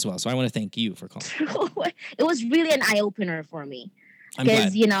for me as well. So I want to thank you for calling. It was really an eye opener for me. I'm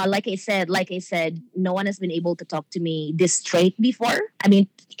Because glad. like I said, no one has been able to talk to me this straight before. I mean,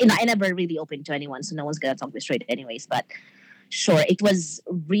 I never really opened to anyone, so no one's gonna talk to me straight anyways. But sure, it was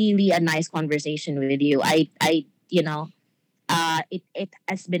really a nice conversation with you. It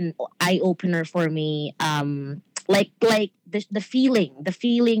has been eye opener for me. Like the feeling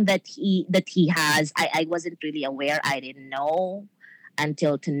that he has. I wasn't really aware. I didn't know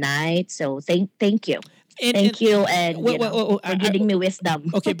until tonight. So thank you. Thank you, and for giving me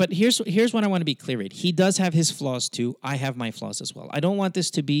wisdom. Okay, but here's what I want to be clear with. He does have his flaws too. I have my flaws as well. I don't want this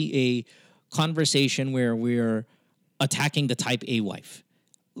to be a conversation where we're attacking the type A wife.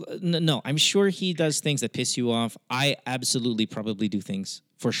 No, I'm sure he does things that piss you off. I absolutely probably do things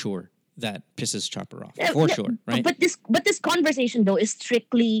for sure that pisses Chopper off. For sure, right? But this conversation though is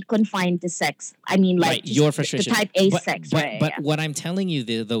strictly confined to sex. I mean, like right, your frustration. The type A sex, right? But what I'm telling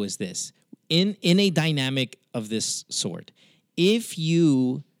you though is this: in a dynamic of this sort, if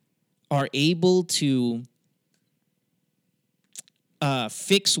you are able to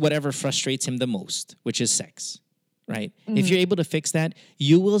fix whatever frustrates him the most, which is sex, right? Mm-hmm. If you're able to fix that,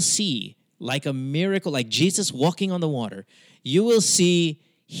 you will see, like a miracle, like Jesus walking on the water, you will see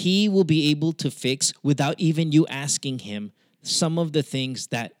he will be able to fix without even you asking him some of the things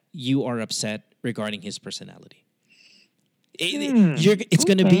that you are upset regarding his personality. It's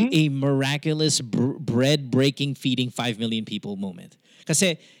going to be a miraculous bread breaking, feeding 5 million people moment. Because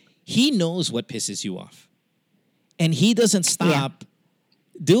he knows what pisses you off. And he doesn't stop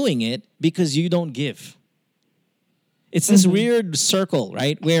doing it because you don't give. It's this weird circle,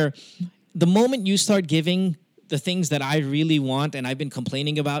 right? Where the moment you start giving the things that I really want and I've been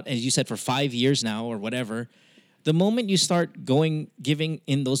complaining about, as you said, for 5 years now or whatever, the moment you start giving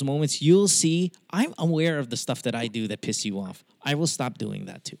in those moments, you'll see I'm aware of the stuff that I do that piss you off. I will stop doing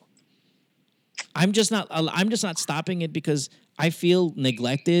that too. I'm just not stopping it because I feel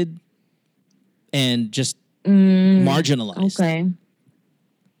neglected and just marginalized.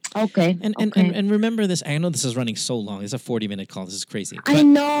 Okay. And remember this. I know this is running so long. It's a 40-minute call. This is crazy. I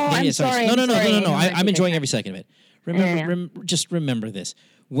know. I'm sorry. No. I'm I'm enjoying every second of it. Just remember this.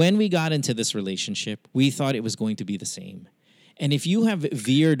 When we got into this relationship, we thought it was going to be the same. And if you have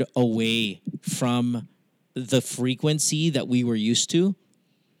veered away from the frequency that we were used to,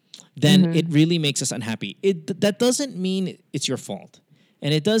 then it really makes us unhappy. That doesn't mean it's your fault.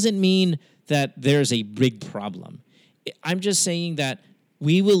 And it doesn't mean that there's a big problem. I'm just saying that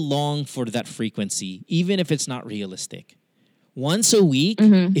we will long for that frequency, even if it's not realistic. Once a week,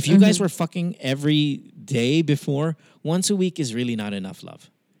 if you guys were fucking every day before, once a week is really not enough love.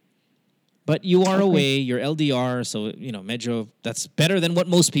 But you are away, you're LDR, so, medyo, that's better than what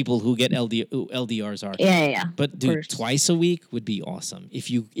most people who get LDRs are. Yeah. But dude, twice a week would be awesome. If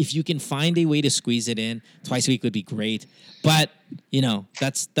you can find a way to squeeze it in, twice a week would be great. But,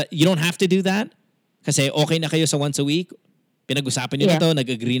 that's you don't have to do that. Kasi okay na kayo sa once a week. Pinag-usapan niyo na to,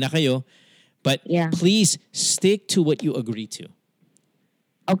 nag-agree na kayo. But please stick to what you agree to.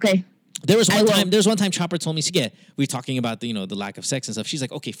 Okay. There was one time Chopper told me, sige, we were talking about the lack of sex and stuff. She's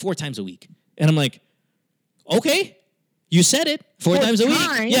like, okay, 4 times a week. And I'm like, okay, you said it. 4 times a week.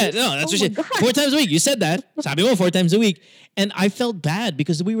 Yeah, no, that's what she said. 4 times a week. You said that. Sabi mo, 4 times a week. And I felt bad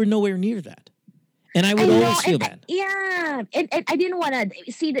because we were nowhere near that. And I would always feel bad. And I didn't want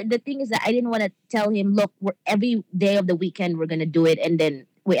to see the thing is that I didn't want to tell him, look, every day of the weekend we're gonna do it, and then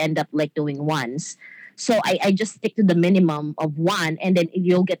we end up like doing once. So I just stick to the minimum of 1, and then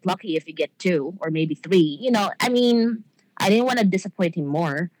you'll get lucky if you get 2 or maybe 3. I mean, I didn't want to disappoint him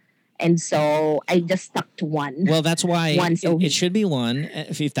more, And so I just stuck to one. Well, that's why Once a it week. should be one.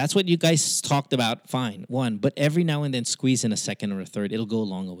 If that's what you guys talked about, fine, one. But every now and then squeeze in a second or a third. It'll go a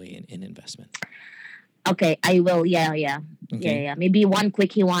long way in investment. Okay, I will. Yeah. Okay. Yeah. Maybe one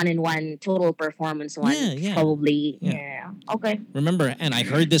quickie one and one total performance one. Yeah. Probably. Yeah. Yeah. Okay. Remember, and I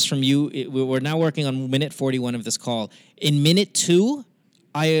heard this from you. We're now working on minute 41 of this call. In minute 2,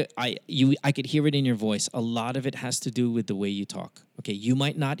 I could hear it in your voice. A lot of it has to do with the way you talk. Okay, you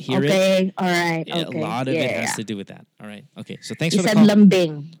might not hear it. Okay. All right. Yeah, Okay. a lot of it has Yeah. to do with that. All right. Okay. So thanks You for the said call.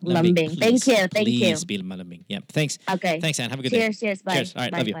 lambing. Lambing. Thank you. Thank you. Please be malambing. Yeah. Thanks. Okay. Thanks, Ann. Have a good Cheers. day. Cheers. Bye. Cheers. All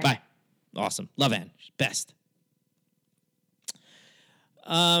right. Bye, Love you. bye. Bye. Awesome. Love Ann. Best.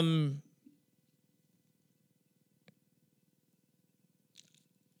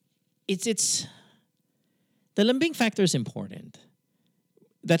 It's the lambing factor is important.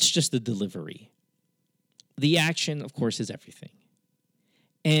 That's just the delivery. The action, of course, is everything.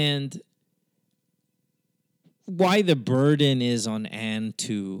 And why the burden is on Anne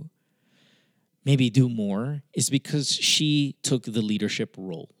to maybe do more is because she took the leadership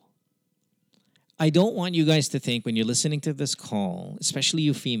role. I don't want you guys to think when you're listening to this call, especially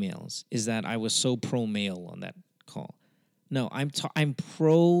you females, is that I was so pro-male on that call. No, I'm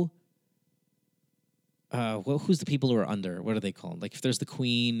pro... who's the people who are under? What are they called? Like if there's the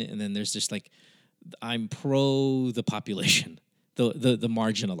queen and then there's just like... I'm pro the population, the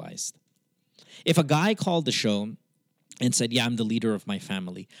marginalized. If a guy called the show and said, yeah, I'm the leader of my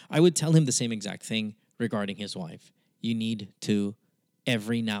family, I would tell him the same exact thing regarding his wife. You need to,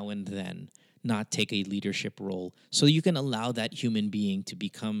 every now and then, not take a leadership role so you can allow that human being to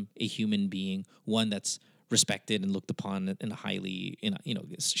become a human being, one that's respected and looked upon and highly,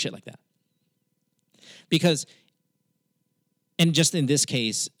 shit like that. Because, and just in this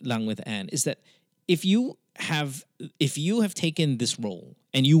case, lang with Anne, is that if you have taken this role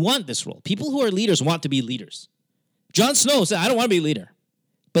and you want this role, people who are leaders want to be leaders. Jon Snow said, I don't want to be a leader.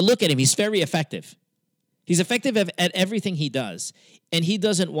 But look at him. He's very effective. He's effective at everything he does, and he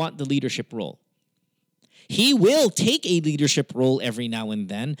doesn't want the leadership role. He will take a leadership role every now and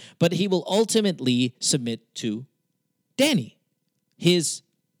then, but he will ultimately submit to Dany, his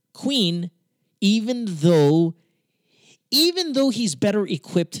queen, even though he's better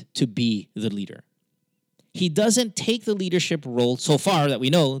equipped to be the leader. He doesn't take the leadership role, so far that we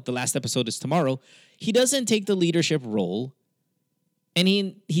know, the last episode is tomorrow, he doesn't take the leadership role and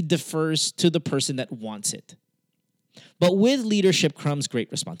he defers to the person that wants it. But with leadership comes great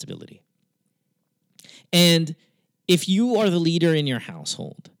responsibility. And if you are the leader in your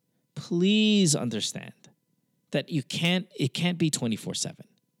household, please understand that it can't be 24/7.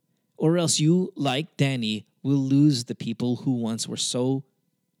 Or else you, like Dany, will lose the people who once were so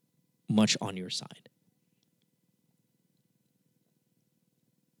much on your side.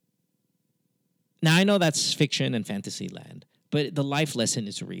 Now, I know that's fiction and fantasy land, but the life lesson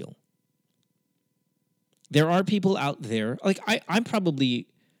is real. There are people out there, like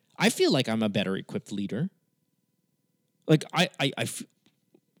I feel like I'm a better equipped leader. Like,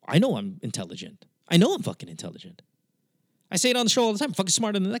 I know I'm intelligent. I know I'm fucking intelligent. I say it on the show all the time. I'm fucking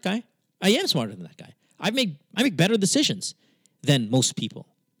smarter than that guy. I am smarter than that guy. I make better decisions than most people.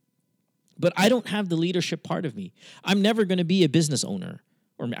 But I don't have the leadership part of me. I'm never going to be a business owner.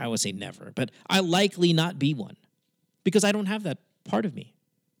 Or I would say never, but I'll likely not be one because I don't have that part of me.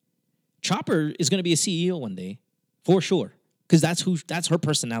 Chopper is going to be a CEO one day, for sure, because that's her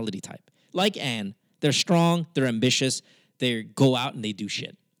personality type. Like Anne, they're strong, they're ambitious, they go out and they do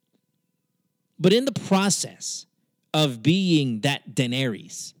shit. But in the process of being that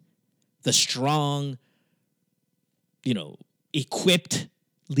Daenerys, the strong, equipped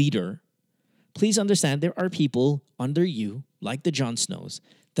leader, please understand there are people under you, like the Jon Snows,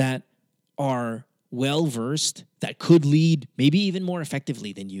 that are well-versed, that could lead maybe even more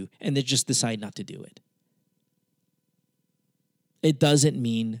effectively than you, and they just decide not to do it. It doesn't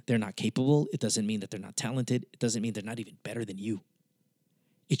mean they're not capable. It doesn't mean that they're not talented. It doesn't mean they're not even better than you.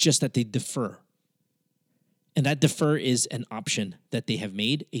 It's just that they defer. And that defer is an option that they have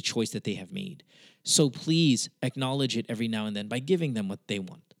made, a choice that they have made. So please acknowledge it every now and then by giving them what they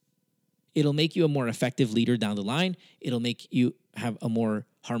want. It'll make you a more effective leader down the line. It'll make you have a more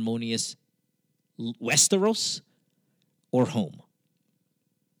harmonious Westeros or home.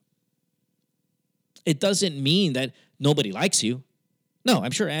 It doesn't mean that nobody likes you. No,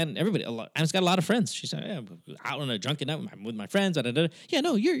 I'm sure Anne's got a lot of friends. She's out on a drunken night with my friends. Da, da, da. Yeah,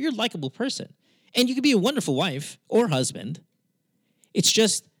 no, you're a likable person. And you could be a wonderful wife or husband. It's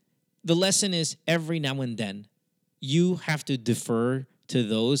just the lesson is every now and then you have to defer to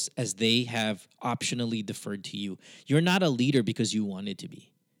those as they have optionally deferred to you. You're not a leader because you wanted to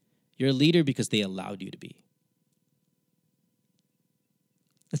be. You're a leader because they allowed you to be.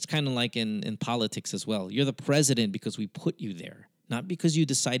 It's kind of like in politics as well. You're the president because we put you there, not because you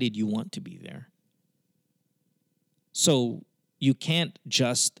decided you want to be there. So you can't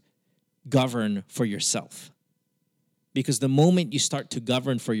just govern for yourself. Because the moment you start to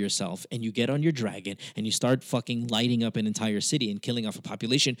govern for yourself and you get on your dragon and you start fucking lighting up an entire city and killing off a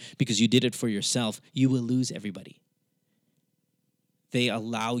population because you did it for yourself, you will lose everybody. They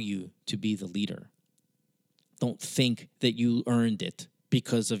allow you to be the leader. Don't think that you earned it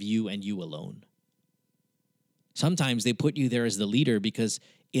because of you and you alone. Sometimes they put you there as the leader because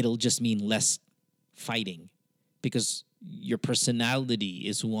it'll just mean less fighting. Because your personality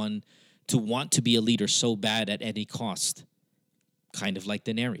is one to want to be a leader so bad at any cost. Kind of like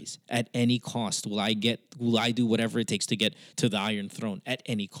Daenerys. At any cost will I do whatever it takes to get to the Iron Throne at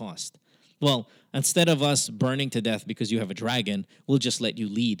any cost. Well, instead of us burning to death because you have a dragon, we'll just let you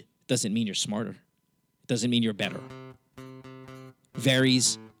lead. Doesn't mean you're smarter. Doesn't mean you're better.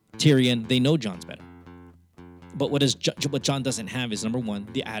 Varys, Tyrion, they know Jon's better. But what Jon doesn't have is, number one,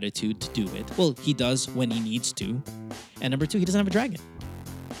 the attitude to do it. Well, he does when he needs to. And number two, he doesn't have a dragon.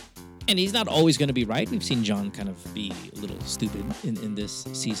 And he's not always going to be right. We've seen Jon kind of be a little stupid in this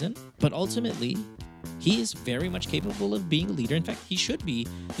season. But ultimately, he is very much capable of being a leader. In fact, he should be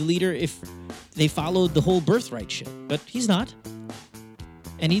the leader if they followed the whole birthright shit. But he's not.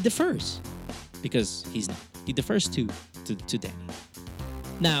 And he defers. Because he's not. He defers to Dany.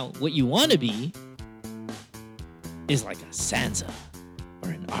 Now, what you want to be is like a Sansa or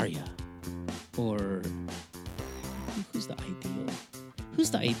an Arya or who's the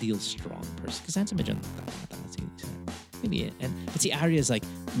ideal strong person? Because Sansa medyo maybe it. But see, Arya is like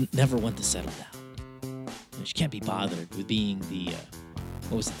never want to settle down. She can't be bothered with being the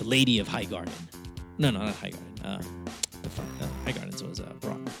the Lady of Highgarden. No, not Highgarden. Highgarden was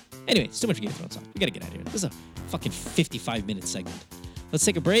Bronn. Anyway, it's too much Game of Thrones talk. We gotta get out of here. This is a fucking 55-minute segment. Let's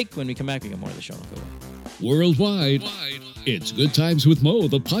take a break. When we come back, we got more of the show. Don't go away. Worldwide, it's Good Times with Mo,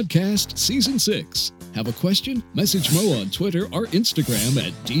 the podcast, Season 6. Have a question? Message Mo on Twitter or Instagram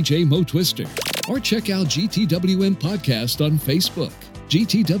at DJ Mo Twister. Or check out GTWM Podcast on Facebook.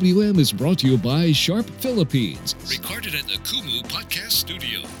 GTWM is brought to you by Sharp Philippines. Recorded at the Kumu Podcast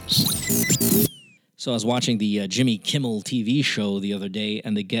Studios. So I was watching the Jimmy Kimmel TV show the other day,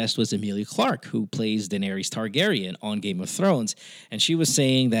 and the guest was Emilia Clarke, who plays Daenerys Targaryen on Game of Thrones. And she was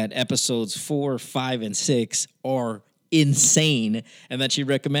saying that episodes 4, 5, and 6 are insane, and that she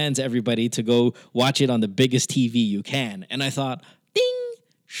recommends everybody to go watch it on the biggest TV you can. And I thought, ding,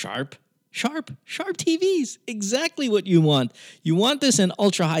 sharp TVs, exactly what you want. You want this in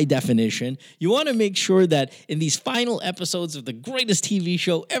ultra high definition. You want to make sure that in these final episodes of the greatest TV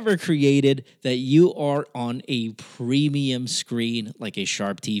show ever created, that you are on a premium screen like a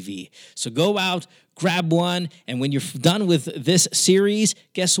Sharp TV. So go out, grab one, and when you're done with this series,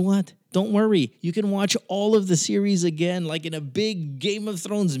 guess what? Don't worry. You can watch all of the series again like in a big Game of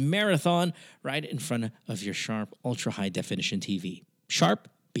Thrones marathon right in front of your Sharp ultra high definition TV. Sharp,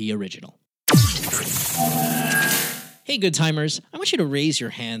 be original. Hey, good timers, I want you to raise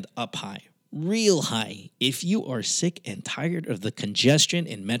your hand up high, real high, if you are sick and tired of the congestion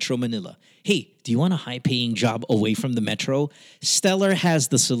in Metro Manila. Hey, do you want a high-paying job away from the metro? Stellar has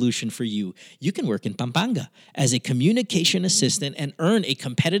the solution for you. You can work in Pampanga as a communication assistant and earn a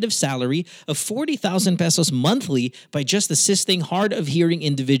competitive salary of 40,000 pesos monthly by just assisting hard-of-hearing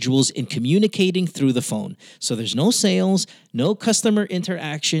individuals in communicating through the phone. So there's no sales, no customer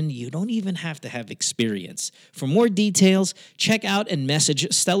interaction. You don't even have to have experience. For more details, check out and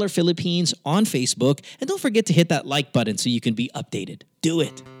message Stellar Philippines on Facebook. And don't forget to hit that like button so you can be updated. Do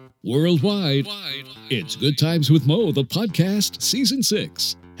it. Worldwide, it's Good Times with Mo, the podcast, Season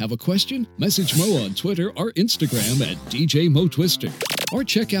 6. Have a question? Message Mo on Twitter or Instagram at DJ Mo Twister. Or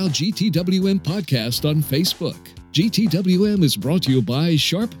check out GTWM Podcast on Facebook. GTWM is brought to you by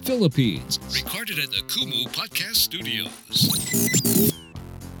Sharp Philippines. Recorded at the Kumu Podcast Studios.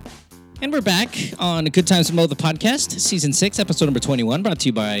 And we're back on Good Times with Mo, the podcast, Season 6, Episode number 21, brought to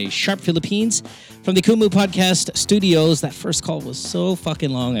you by Sharp Philippines from the Kumu Podcast Studios. That first call was so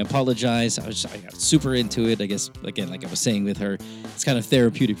fucking long. I apologize. I got super into it. I guess, again, like I was saying with her, it's kind of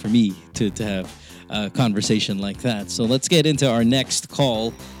therapeutic for me to have a conversation like that. So let's get into our next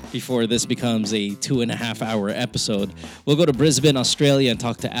call before this becomes a 2.5-hour episode. We'll go to Brisbane, Australia, and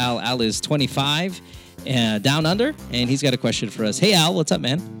talk to Al. Al is 25, down under, and he's got a question for us. Hey, Al, what's up,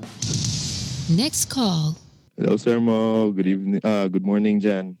 man? Next call. Hello, Sir Mo. Good evening. Good morning,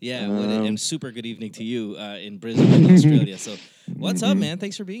 Jan. Yeah, and super good evening to you in Brisbane, Australia. So, what's up, man?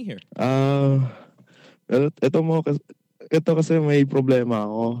 Thanks for being here. Ito mo, ito kasi may problema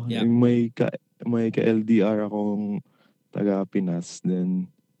ako. Yeah. May ka-LDR akong taga Pinas.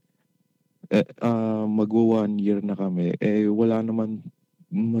 Then, magwa 1 year na kami. Wala naman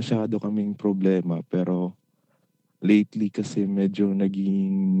masyado kaming problema. Pero, lately kasi medyo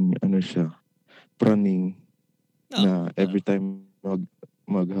naging, siya, praning na every time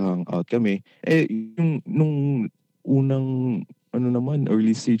mag-hang out kami. Nung unang, naman,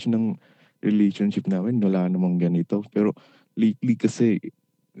 early stage ng relationship namin, wala namang ganito. Pero, lately kasi,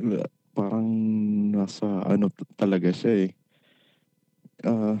 parang nasa, talaga siya eh.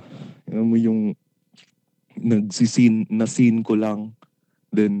 Yung na-scene ko lang,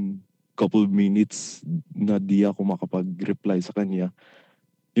 then, couple minutes na di ako makapag-reply sa kanya.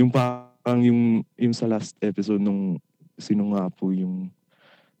 Yung parang yung sa last episode nung sino nga po yung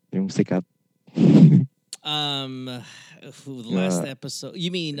sikat. The last episode. You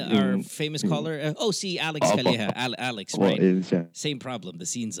mean our famous caller? Si Alex Calleja. Alex, right? Siya. Same problem, the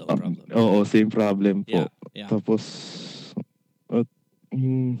scene zone problem. Oo, same problem po. Yeah. Tapos,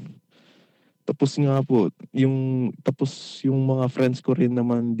 tapos nga po, yung mga friends ko rin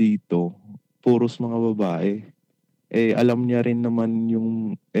naman dito, puros mga babae. Alam niya rin naman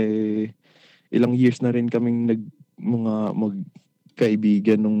yung, ilang years na rin kaming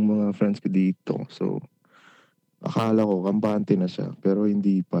magkaibigan ng mga friends ko dito. So, akala ko, kampante na siya, pero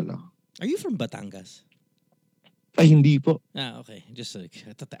hindi pala. Are you from Batangas? Ay, hindi po. Okay. Just like,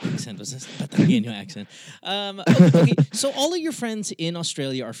 I thought the accent was this Batangueño accent. Okay, so all of your friends in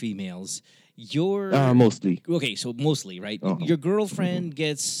Australia are females. Mostly. Okay, so mostly, right? Your girlfriend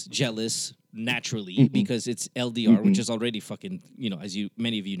gets jealous naturally because it's LDR, which is already fucking, as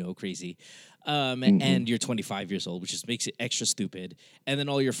many of you know, crazy. And you're 25 years old, which just makes it extra stupid. And then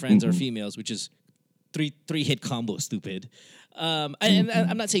all your friends are females, which is three hit combo stupid. And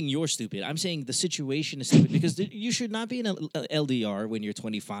I'm not saying you're stupid. I'm saying the situation is stupid because you should not be in a LDR when you're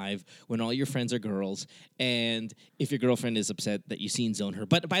 25, when all your friends are girls, and if your girlfriend is upset that you scene zone her.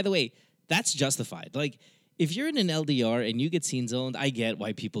 But by the way, that's justified. Like, if you're in an LDR and you get scene zoned, I get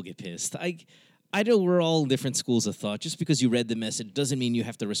why people get pissed. I know we're all different schools of thought. Just because you read the message doesn't mean you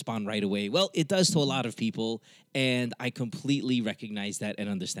have to respond right away. Well, it does to a lot of people, and I completely recognize that and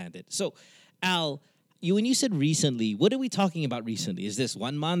understand it. So, Al, when you said recently, what are we talking about recently? Is this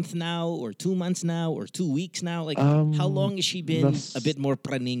 1 month now, or 2 months now, or 2 weeks now? Like, how long has she been a bit more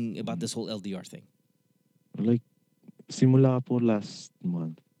praning about this whole LDR thing? Like, simula po last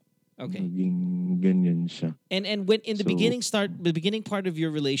month. Okay. Naging ganyan siya. And when in the beginning part of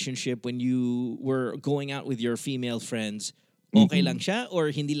your relationship, when you were going out with your female friends, okay lang siya, or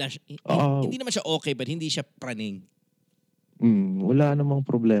hindi naman siya okay, but hindi siya praning? Wala namang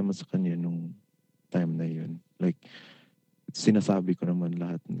problema sa kanya nung time na yun. Like, sinasabi ko naman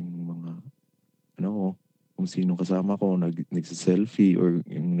lahat ng mga, kung sino kasama ko, nagsiselfie, or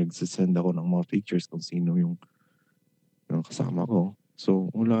yung nagsisend ako ng mga pictures kung sino yung kasama ko.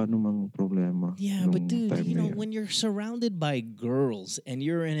 So, wala namang problema. Yeah, but dude, when you're surrounded by girls and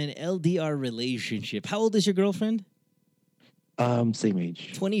you're in an LDR relationship, how old is your girlfriend? Same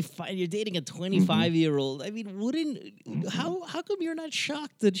age. 25. You're dating a 25-year-old. I mean, how come you're not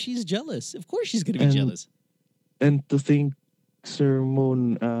shocked that she's jealous? Of course she's going to be jealous. And to think, Sir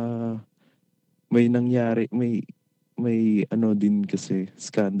Moon, may nangyari, may din kasi,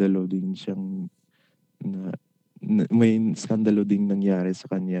 skandalo din siyang may skandalo ding nangyari sa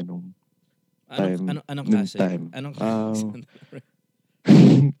kanya nung time. Anong klase? Anong klase?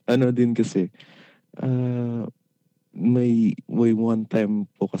 Din kasi, may one time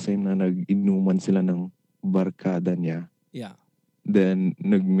po kasi na nag-inuman sila ng barkada niya. Yeah. Then,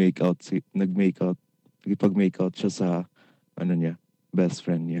 nag-make out siya sa, niya, best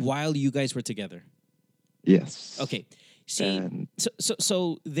friend niya. While you guys were together? Yes. Okay. See,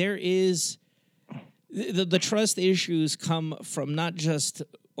 so there is... The trust issues come from not just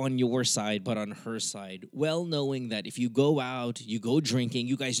on your side, but on her side. Well, knowing that if you go out, you go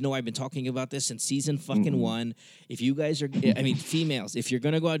drinking. You guys know I've been talking about this since season fucking 1. If you guys are, females, if you're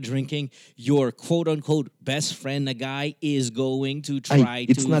going to go out drinking, your quote-unquote best friend, a guy, is going to try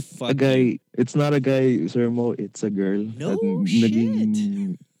it's to not fuck a guy. you. It's not a guy, Sir Mo. It's a girl. No shit.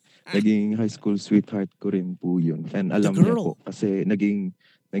 Naging high school sweetheart ko rin po yun. And alam niya po. Kasi naging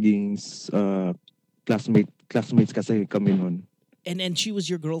classmates kasi kami nun. And she was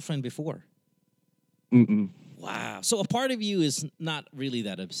your girlfriend before? Wow. So a part of you is not really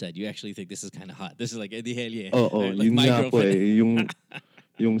that upset. You actually think this is kind of hot. This is like, Eddie hell yeah. Oo, like yun my nga po girlfriend.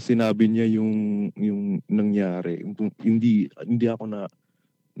 yung sinabi niya yung nangyari. Hindi ako na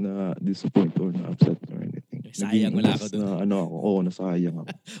disappoint or na upset or anything. Sayang wala ako doon. Nasayang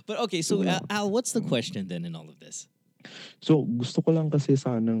ako. But okay, so Al, what's the question then in all of this? So, gusto ko lang kasi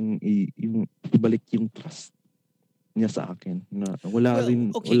sanang yung ibalik yung trust niya sa akin na Well,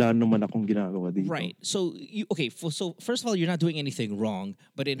 okay, wala naman akong ginagawa dito. right. So you okay? So first of all, you're not doing anything wrong,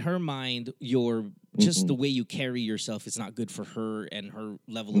 but in her mind, you're just the Mm-mm. way you carry yourself is not good for her and her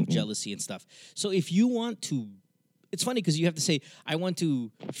level of Mm-mm. jealousy and stuff. So if you want to, it's funny because you have to say, I want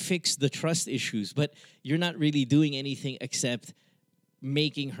to fix the trust issues, but you're not really doing anything except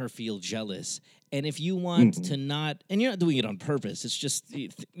making her feel jealous. And if you want Mm-mm. to not, and you're not doing it on purpose, it's just,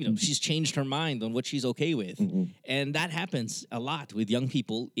 she's changed her mind on what she's okay with. Mm-mm. And that happens a lot with young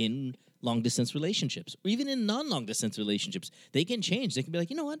people in long distance relationships, or even in non long distance relationships. They can change. They can be like,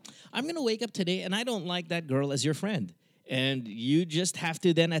 you know what? I'm going to wake up today and I don't like that girl as your friend. And you just have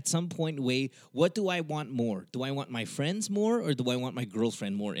to then at some point weigh, what do I want more? Do I want my friends more or do I want my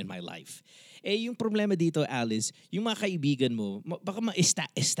girlfriend more in my life? Eh, yung problema dito, Alice, yung mga kaibigan mo, baka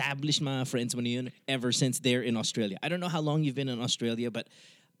ma-establish mga friends mo na yun ever since they're in Australia. I don't know how long you've been in Australia, but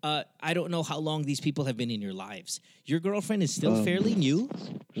I don't know how long these people have been in your lives. Your girlfriend is still fairly new,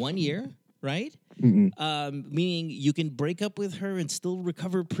 1 year, right? Mm-mm. Meaning you can break up with her and still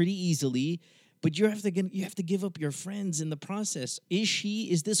recover pretty easily, but you have to give up your friends in the process.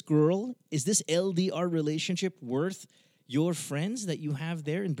 Is this girl, is this LDR relationship worth your friends that you have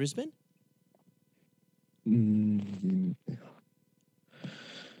there in Brisbane? Mm.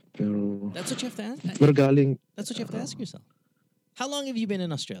 Pero, That's what you have to ask. pero galing, That's what you have to ask yourself. How long have you been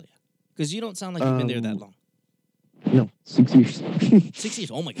in Australia? Because you don't sound like you've been there that long. no, 6 years. 6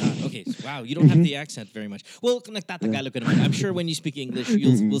 years. Oh my God. Okay. So, wow. You don't have the accent very much. Well, nagtatagalog ka naman. I'm sure when you speak English,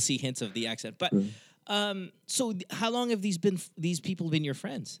 we'll see hints of the accent. But so how long have these people been your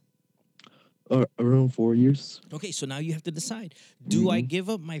friends? Around 4 years. Okay. So now you have to decide: do I give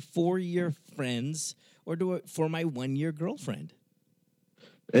up my 4-year friends or do I for my 1-year girlfriend?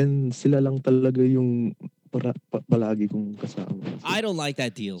 And sila lang talaga yung palagi kong kasama. I don't like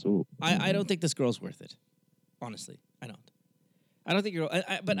that deal. So, I don't think this girl's worth it. Honestly, I don't. I don't think you're.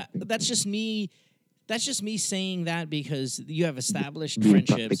 But that's just me. That's just me saying that because you have established being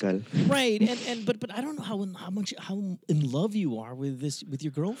friendships, practical. right? And I don't know how in love you are with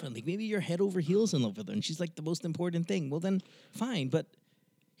your girlfriend. Like maybe you're head over heels in love with her, and she's like the most important thing. Well, then fine. But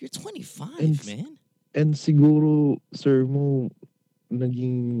you're 25, man. And siguro, sir mo,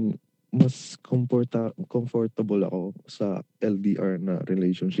 naging mas comfortable ako sa LDR na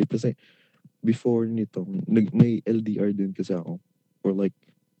relationship. Kasi before nito, may LDR din kasi ako for like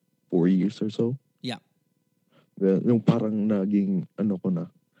 4 years or so. Yeah. Well, yung parang naging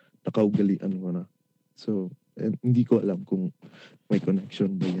nakaugalian ko na. So, hindi ko alam kung may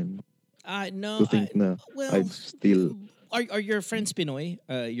connection ba yan. No. To think na I'd still... Are your friends Pinoy?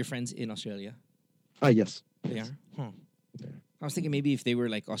 Your friends in Australia? Yes. They are? Huh. I was thinking maybe if they were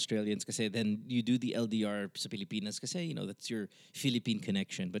like Australians kasi then you do the LDR sa Pilipinas kasi, that's your Philippine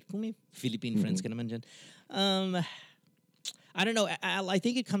connection. But kung may Philippine friends ka naman dyan. I don't know. I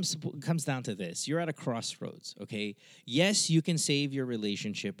think it comes down to this. You're at a crossroads, okay? Yes, you can save your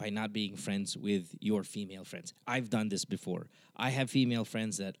relationship by not being friends with your female friends. I've done this before. I have female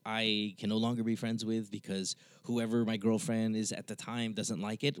friends that I can no longer be friends with because whoever my girlfriend is at the time doesn't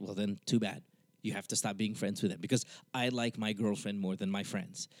like it. Well, then too bad. You have to stop being friends with them because I like my girlfriend more than my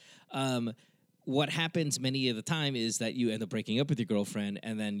friends. What happens many of the time is that you end up breaking up with your girlfriend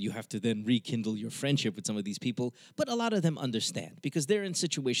and then you have to then rekindle your friendship with some of these people. But a lot of them understand because they're in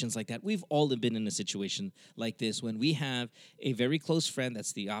situations like that. We've all been in a situation like this when we have a very close friend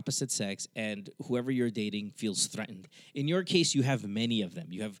that's the opposite sex and whoever you're dating feels threatened. In your case, you have many of them.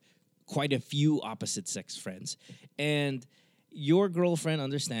 You have quite a few opposite sex friends. And your girlfriend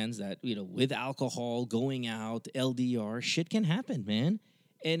understands that, with alcohol, going out, LDR, shit can happen, man.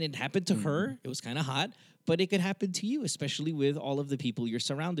 And it happened to her. It was kind of hot, but it could happen to you, especially with all of the people you're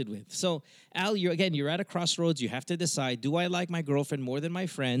surrounded with. So, Al, you're at a crossroads. You have to decide, do I like my girlfriend more than my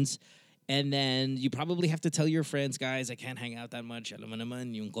friends? And then you probably have to tell your friends, guys, I can't hang out that much. Alam mo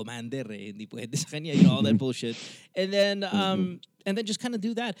naman, yung commander hindi pwede sa kanya, all that bullshit. And then just kind of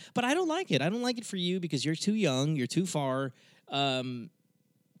do that. But I don't like it. I don't like it for you because you're too young, you're too far.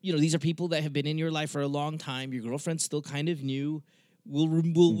 These are people that have been in your life for a long time. Your girlfriend's still kind of new.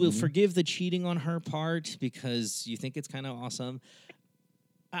 We'll forgive the cheating on her part because you think it's kind of awesome.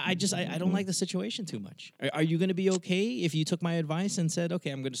 I don't like the situation too much. Are you going to be okay if you took my advice and said, okay,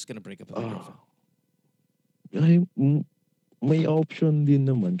 I'm just going to break up with my girlfriend? May option din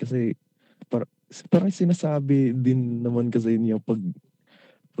naman kasi parang sinasabi din naman kasi niya pag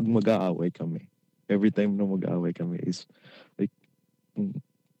mag-aaway kami. Every time na mag-aaway kami is like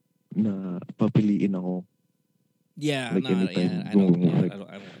na papiliin ako. Yeah, like I don't like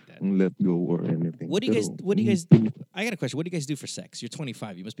that. let go or anything. What do you guys? Pero, What do you guys? pin- I got a question. What do you guys do for sex? You're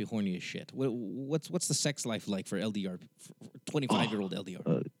 25. You must be horny as shit. What's the sex life like for LDR? 25-year-old LDR.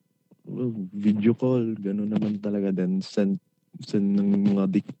 well, video call, gano'n naman talaga. Then send ng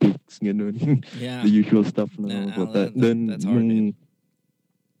mga dick pics, gano'n. Yeah. The usual stuff na Nah, then that's hard, man.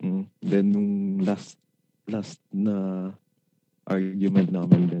 then nung last na argument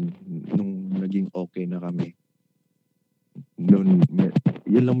namin din, nung naging okay na kami. Noon,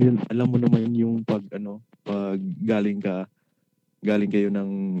 alam mo naman yung pag galing kayo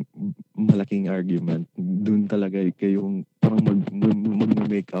ng malaking argument, dun talaga kayong parang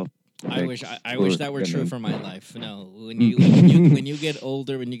mag-make up. I wish that were true for my life. No, when you get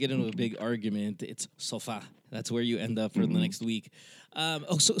older, when you get into a big argument, it's sofa. That's where you end up for the next week.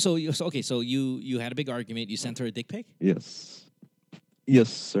 So you had a big argument. You sent her a dick pic?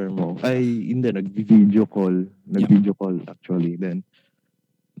 Yes, sir mo. Hindi, nag-video call actually. Then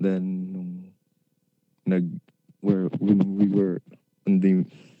nung when we were on the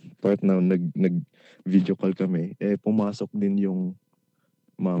part now, nag-video call kami, pumasok din yung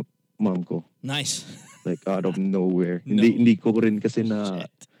mom ko. Nice. Like out of nowhere. No. Hindi ko rin kasi na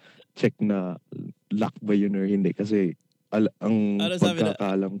Shit. check na lock ba yun or hindi kasi ang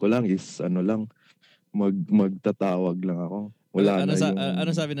pagkakaalam ko lang is magtatawag lang ako. Wala na yung... Ano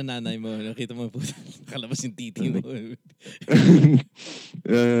sabi ng nanay mo? Nakita mo po, nakalabas yung titi mo.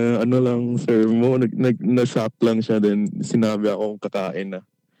 Sir mo, na-shot lang siya, then sinabi akong kakain na.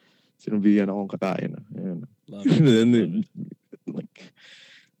 Sinabihan akong kakain na. Ayan. Love it. Like,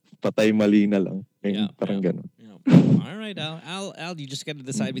 patay mali na lang. Parang ganun. All right, Al, you just got to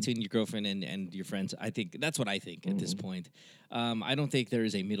decide between your girlfriend and your friends. I think that's what I think at this point. I don't think there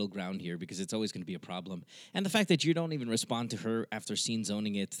is a middle ground here because it's always going to be a problem. And the fact that you don't even respond to her after scene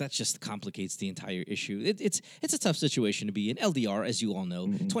zoning it, that just complicates the entire issue. It's a tough situation to be in. LDR, as you all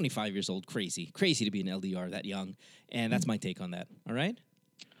know, 25 years old, crazy to be in LDR that young. And that's my take on that. All right?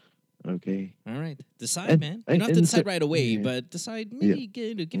 Okay. All right. Decide, man. You don't have to decide right away, but decide. Maybe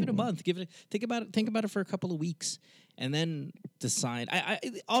give it a month. Think about it for a couple of weeks, and then decide. I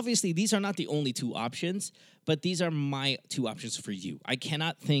obviously these are not the only two options, but these are my two options for you. I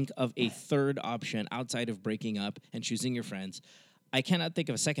cannot think of a third option outside of breaking up and choosing your friends. I cannot think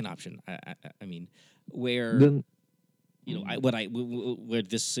of a second option. I mean, where. Then, where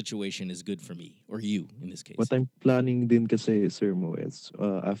this situation is good for me or you in this case. What I'm planning din kasi, Sir Mo, is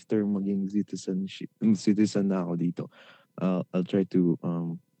after maging citizen na ako dito, I'll try to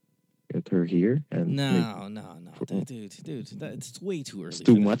get her here. And no, dude, that's way too early. It's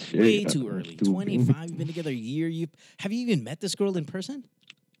too much. Way too early. 25, you've been together a year. Have you even met this girl in person?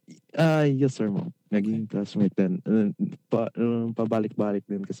 Yes, Sir Mo. Naging classmate din. Pabalik-balik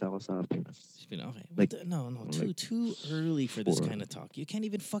din kasi ako sa Pinas. Okay. Like, too early for this kind of talk. You can't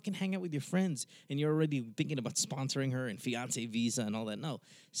even fucking hang out with your friends and you're already thinking about sponsoring her and fiance visa and all that. No,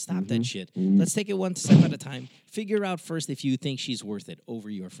 stop that shit. Let's take it one step at a time. Figure out first if you think she's worth it over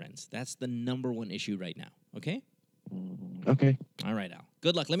your friends. That's the number one issue right now. Okay? Okay. All right, Al.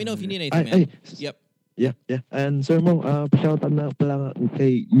 Good luck. Let me know if you need anything, man. Yep. Yeah. And Sir Mo, pa-shoutout na pala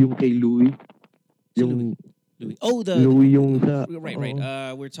kay Louie. Yung Louie. Oh, Louie yung sa right.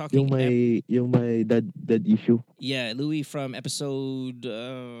 We're talking yung may dad issue. Yeah, Louie from episode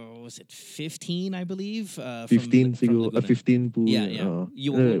was it 15, I believe? 15 siguro, 15 po. Yeah.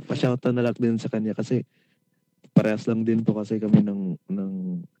 Pa-shoutout na lang din sa kanya kasi parehas lang din po kasi kami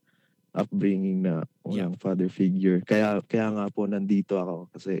ng upbringing na walang father figure. Kaya nga po nandito ako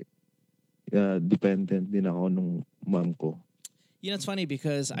kasi dependent din ako nung mom ko. You know, it's funny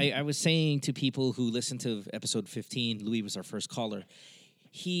because I was saying to people who listened to episode 15, Louis was our first caller.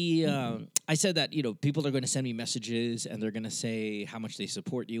 I said that, people are going to send me messages and they're going to say how much they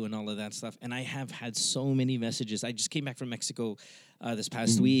support you and all of that stuff. And I have had so many messages. I just came back from Mexico this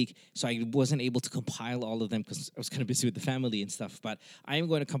past week, so I wasn't able to compile all of them because I was kind of busy with the family and stuff. But I am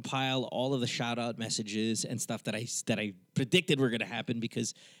going to compile all of the shout-out messages and stuff that I predicted were going to happen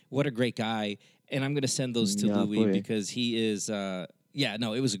because what a great guy. And I'm going to send those to Louis because he is...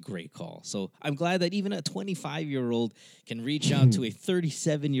 it was a great call. So I'm glad that even a 25-year-old can reach out to a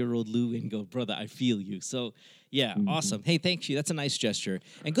 37-year-old Lou and go, brother, I feel you. So, awesome. Hey, thank you. That's a nice gesture.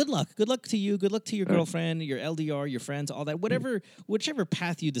 And good luck. Good luck to you. Good luck to your girlfriend, your LDR, your friends, all that. Whichever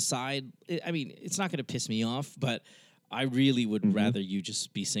path you decide, it's not going to piss me off, but I really would rather you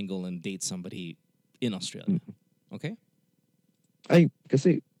just be single and date somebody in Australia. Okay? Ay,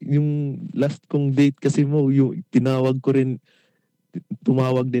 kasi yung last kong date kasi mo, yung tinawag ko rin,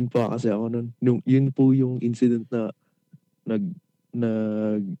 tumawag din po kasi ako nun. Yun po yung incident na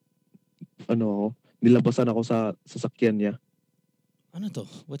nilabasan ako sa sasakyan niya. Ano to?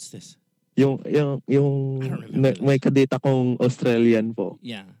 What's this? Yung I don't remember may this. kadate akong Australian po.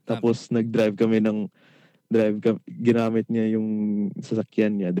 Yeah. Tapos nag-drive kami ginamit niya yung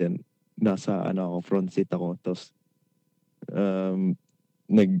sasakyan niya, then nasa front seat ako. Tapos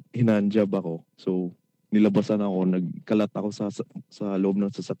hinandjab ako. So nilabasan ako, nagkalat ako sa loob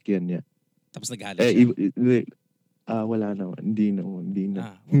ng sasakyan niya. Tapos nagalit siya. Wala naman. Hindi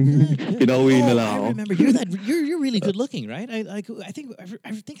na. Good. Pinauwi na lang ako. I remember you're really good looking, right? I think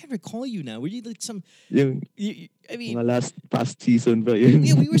I recall you now. Were you like some? I mean, mga past season ba yun?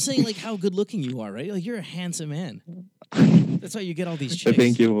 Yeah, we were saying like how good looking you are, right? Like you're a handsome man. That's why you get all these chicks.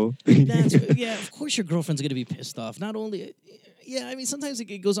 Thank you. Yeah, of course your girlfriend's gonna be pissed off. Not only. Yeah, I mean, sometimes it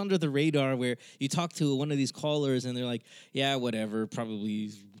goes under the radar where you talk to one of these callers and they're like, yeah, whatever,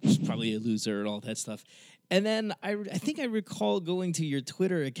 probably a loser and all that stuff. And then I think I recall going to your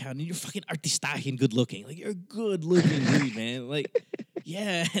Twitter account and you're fucking artistahin good looking. Like, you're a good looking dude, man. Like,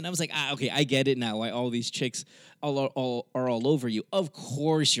 yeah. And I was like, okay, I get it now why all these chicks are all over you. Of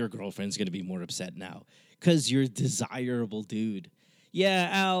course your girlfriend's going to be more upset now because you're a desirable dude. Yeah,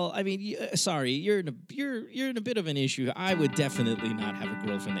 Al, I mean, sorry, you're in a bit of an issue. I would definitely not have a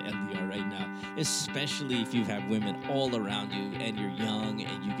girlfriend at LDR right now, especially if you have women all around you and you're young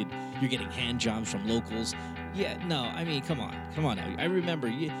and you're getting hand jobs from locals. Yeah, no, I mean, come on now. I remember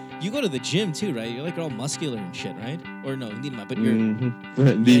you go to the gym too, right? You're like all muscular and shit, right? Or no, hindi naman, but you're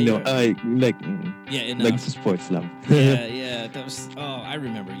yeah, enough. Sports lang. yeah, that was I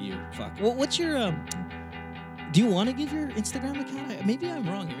remember you. Fuck. Well, what's your do you want to give your Instagram account? Maybe I'm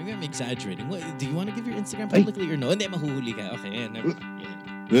wrong here. Maybe I'm exaggerating. Do you want to give your Instagram publicly or no? Hindi, mahuhuli ka. Okay, yeah, never mind.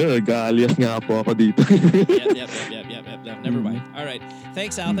 Yeah. Nag-alias nga po ako dito. Yep. Never mind. All right.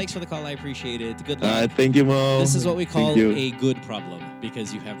 Thanks, Al. Thanks for the call. I appreciate it. Good luck. Thank you, Mo. This is what we call a good problem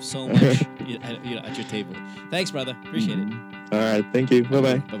because you have so much at your table. Thanks, brother. Appreciate it. All right. Thank you.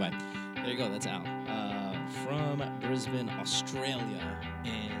 Bye-bye. Bye-bye. There you go. That's Al from Brisbane, Australia.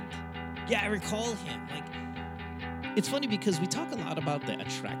 And yeah, I recall him. Like, it's funny because we talk a lot about the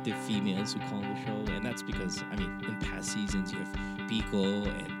attractive females who call the show, and that's because, I mean, in past seasons, you have Pico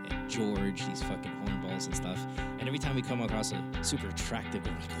and George, these fucking hornballs and stuff, and every time we come across a super attractive,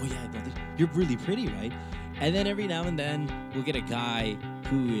 we're like, oh yeah, no, you're really pretty, right? And then every now and then, we'll get a guy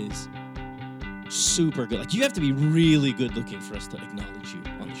who is super good. Like, you have to be really good looking for us to acknowledge you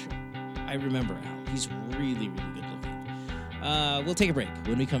on the show. I remember Al. He's really, really good looking. We'll take a break.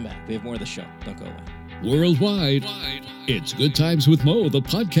 When we come back, we have more of the show. Don't go away. Worldwide, it's Good Times with Mo, the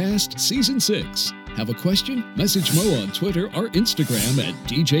podcast, Season 6. Have a question? Message Mo on Twitter or Instagram at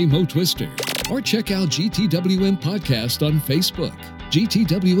DJ Mo Twister. Or check out GTWM Podcast on Facebook.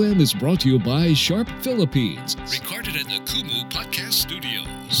 GTWM is brought to you by Sharp Philippines. Recorded at the Kumu Podcast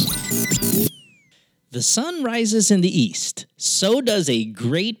Studios. The sun rises in the east. So does a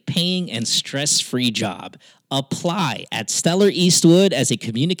great paying and stress-free job. Apply at Stellar Eastwood as a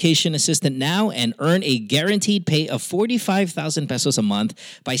communication assistant now and earn a guaranteed pay of 45,000 pesos a month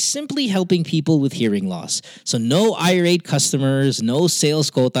by simply helping people with hearing loss. So no irate customers, no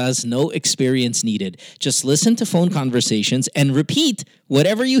sales quotas, no experience needed. Just listen to phone conversations and repeat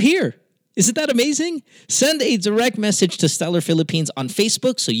whatever you hear. Isn't that amazing? Send a direct message to Stellar Philippines on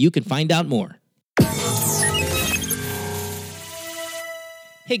Facebook so you can find out more.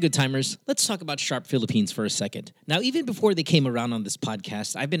 Hey, good timers. Let's talk about Sharp Philippines for a second. Now, even before they came around on this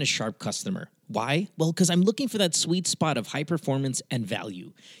podcast, I've been a Sharp customer. Why? Well, because I'm looking for that sweet spot of high performance and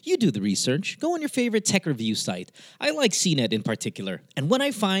value. You do the research. Go on your favorite tech review site. I like CNET in particular. And what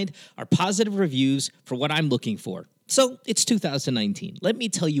I find are positive reviews for what I'm looking for. So, it's 2019. Let me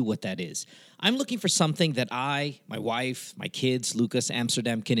tell you what that is. I'm looking for something that I, my wife, my kids, Lucas,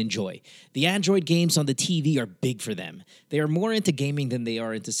 Amsterdam, can enjoy. The Android games on the TV are big for them. They are more into gaming than they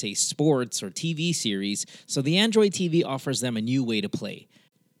are into, say, sports or TV series, so the Android TV offers them a new way to play.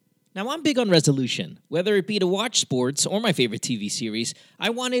 Now, I'm big on resolution. Whether it be to watch sports or my favorite TV series,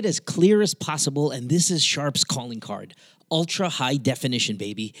 I want it as clear as possible, and this is Sharp's calling card. Ultra high definition,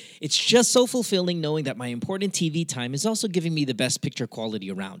 baby. It's just so fulfilling knowing that my important TV time is also giving me the best picture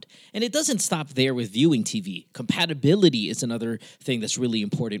quality around. And it doesn't stop there with viewing TV. Compatibility is another thing that's really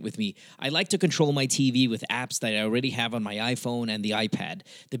important with me. I like to control my TV with apps that I already have on my iPhone and the iPad.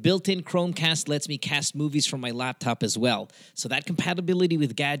 The built-in Chromecast lets me cast movies from my laptop as well. So that compatibility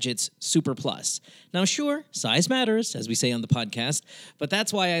with gadgets, super plus. Now sure, size matters, as we say on the podcast, but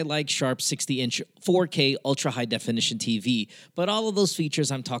that's why I like Sharp's 60-inch 4K ultra high definition TV TV. But all of those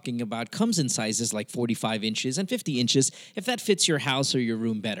features I'm talking about comes in sizes like 45 inches and 50 inches if that fits your house or your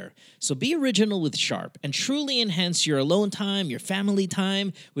room better. So be original with Sharp and truly enhance your alone time, your family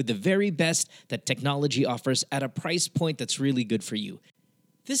time with the very best that technology offers at a price point that's really good for you.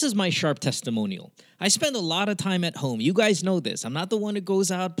 This is my Sharp testimonial. I spend a lot of time at home. You guys know this. I'm not the one who goes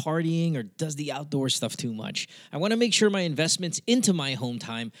out partying or does the outdoor stuff too much. I want to make sure my investments into my home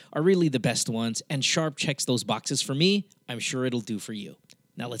time are really the best ones, and Sharp checks those boxes for me. I'm sure it'll do for you.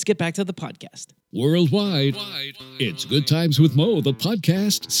 Now let's get back to the podcast. Worldwide, it's Good Times with Mo, the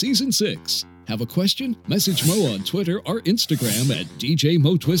podcast, Season 6. Have a question? Message Mo on Twitter or Instagram at DJ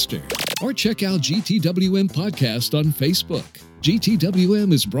Mo Twister. Or check out GTWM Podcast on Facebook.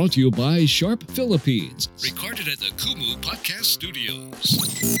 GTWM is brought to you by Sharp Philippines. Recorded at the Kumu Podcast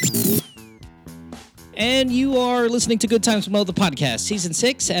Studios. And you are listening to Good Times with Mo, the podcast, Season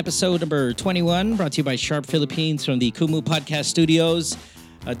 6, Episode number 21, brought to you by Sharp Philippines from the Kumu Podcast Studios.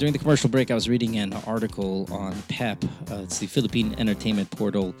 During the commercial break, I was reading an article on PEP. It's the Philippine Entertainment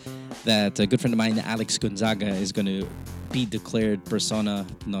Portal that a good friend of mine, Alex Gonzaga, is going to be declared persona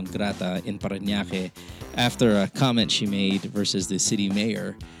non grata in Parañaque after a comment she made versus the city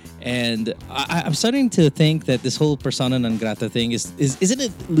mayor. And I'm starting to think that this whole persona non grata thing isn't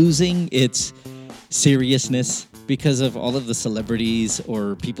it losing its seriousness because of all of the celebrities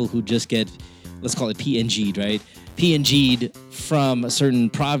or people who just get, let's call it PNG'd, right? PNG'd from certain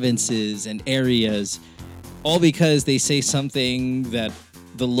provinces and areas, all because they say something that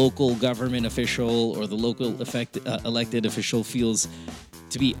the local government official or the local elected official feels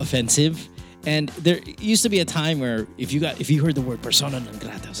to be offensive. And there used to be a time where if you heard the word persona non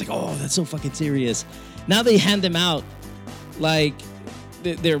grata, I was like, oh, that's so fucking serious. Now they hand them out like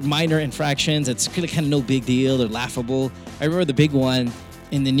they're minor infractions. It's kind of no big deal. They're laughable. I remember the big one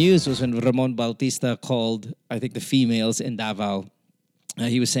in the news was when Ramon Bautista called, I think, the females in Davao.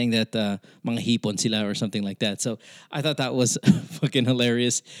 He was saying that mga hipon sila or something like that. So I thought that was fucking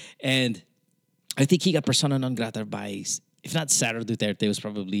hilarious. And I think he got persona non grata by, if not Sara Duterte, it was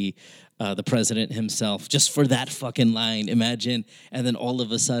probably the president himself, just for that fucking line. Imagine. And then all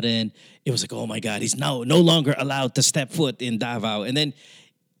of a sudden, it was like, oh my God, he's now no longer allowed to step foot in Davao. And then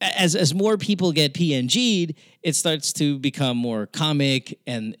as more people get PNG'd, it starts to become more comic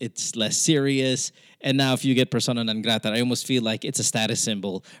and it's less serious. And now if you get persona non grata, I almost feel like it's a status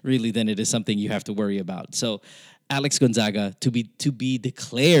symbol really than it is something you have to worry about. So Alex Gonzaga to be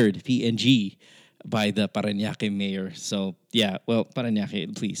declared PNG by the Parañaque mayor. So yeah, well,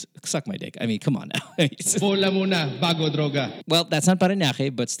 Parañaque, please suck my dick. I mean, come on now. Bola muna, bago droga. Well, that's not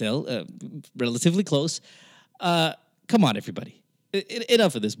Parañaque, but still relatively close. Come on, everybody.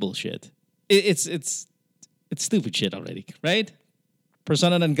 Enough of this bullshit. It's stupid shit already, right?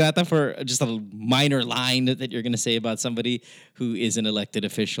 Persona non grata for just a minor line that you're going to say about somebody who is an elected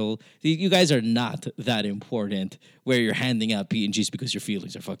official. You guys are not that important where you're handing out PNGs because your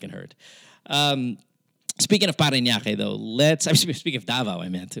feelings are fucking hurt. Speaking of Parañaque, though, speaking of Davao,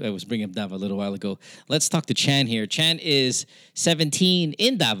 I was bringing up Davao a little while ago. Let's talk to Chan here. Chan is 17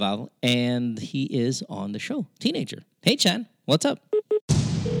 in Davao, and he is on the show. Teenager. Hey, Chan. What's up?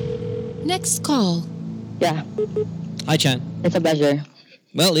 Next call. Yeah, Hi, Chan. it's a pleasure.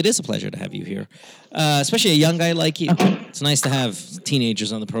 Well, it is a pleasure to have you here, especially a young guy like you. It's nice to have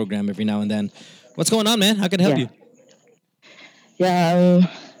teenagers on the program every now and then. What's going on, man? How can I help you? Yeah,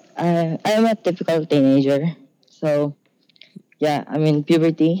 I'm a typical teenager. So, yeah, I'm in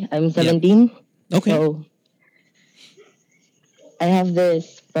puberty. I'm 17. Okay. So, I have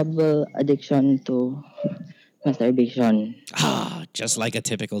this probable addiction to masturbation. Just like a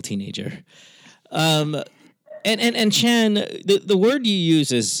typical teenager. And Chan, the word you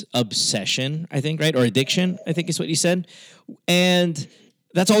use is obsession, I think, right? Or addiction, I think is what you said. And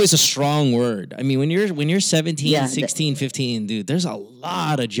that's always a strong word. I mean, when you're 17, 16, 15, dude, there's a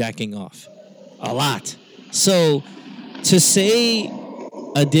lot of jacking off. A lot. So to say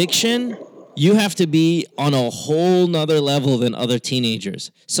addiction, you have to be on a whole nother level than other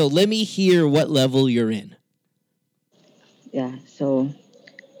teenagers. So let me hear what level you're in. Yeah, so,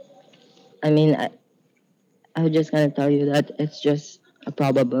 I mean, I was just going to tell you that it's just a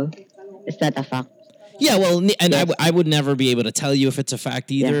probable. It's not a fact. Yeah, well, and Yes. I would never be able to tell you if it's a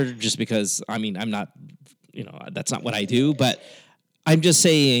fact either, Yeah. just because, I mean, I'm not, that's not what I do. But I'm just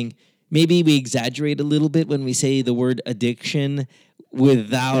saying, maybe we exaggerate a little bit when we say the word addiction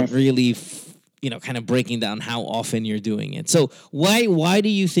without Yes. really, kind of breaking down how often you're doing it. So why do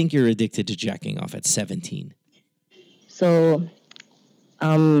you think you're addicted to jacking off at 17? So,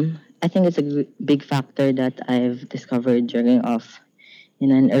 I think it's a big factor that I've discovered jerking off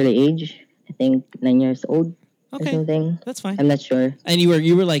in an early age. I think 9 years old. or Okay, something. that's fine. I'm not sure. And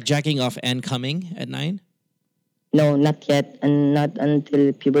you were like jacking off and coming at 9? No, not yet, and not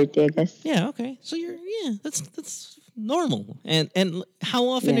until puberty, I guess. Yeah, okay. So that's normal. And how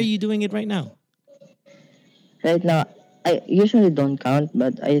often are Yeah. you doing it right now? Right now, I usually don't count,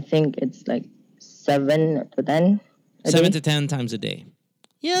 but I think it's like 7 to 10 a 7 day. to 10 times a day.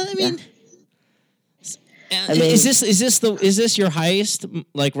 Yeah, I Yeah. mean, I mean, is this your highest,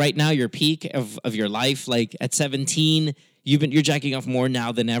 like right now, your peak of your life? Like at 17, you're jacking off more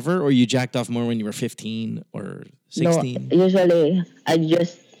now than ever, or you jacked off more when you were 15 or no, 16? usually I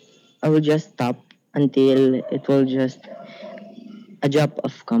will just stop until it will just a drop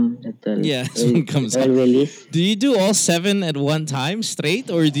of cum Yeah, so it comes will out. release. Do you do all 7 at one time straight,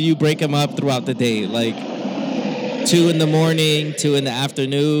 or do you break them up throughout the day? Like 2 in the morning, 2 in the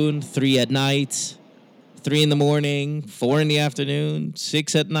afternoon, 3 at night, 3 in the morning, 4 in the afternoon,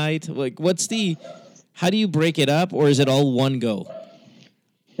 6 at night? Like, how do you break it up, or is it all one go?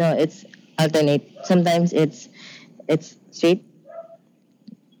 No, it's alternate. Sometimes it's straight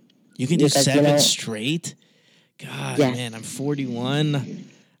You can do because 7 straight? God, yes. man, I'm 41.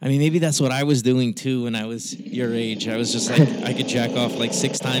 I mean, maybe that's what I was doing too when I was your age. I was just like, I could jack off like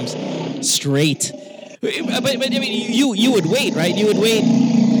 6 times straight. But I mean, you would wait, right? You would wait,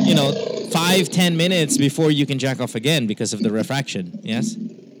 5-10 minutes before you can jack off again because of the refraction. Yes.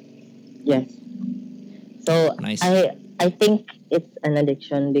 Yes. So Nice. I think it's an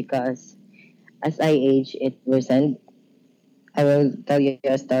addiction because as I age, it worsened. I will tell you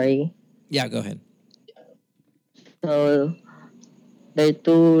a story. Yeah, go ahead. So there are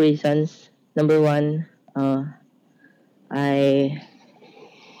 2 reasons. Number one, I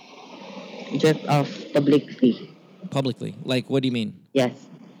jerked off publicly. Publicly, like, what do you mean? Yes.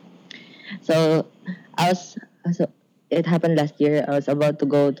 So so it happened last year. I was about to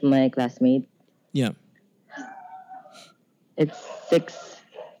go to my classmate. Yeah. It's 6.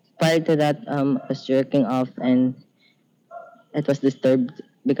 Prior to that, I was jerking off and it was disturbed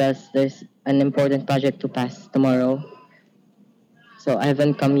because there's an important project to pass tomorrow. So I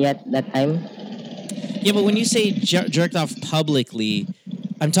haven't come yet that time. Yeah, but when you say jerked off publicly,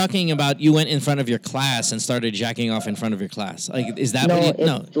 I'm talking about you went in front of your class and started jacking off in front of your class. Like, is that what you?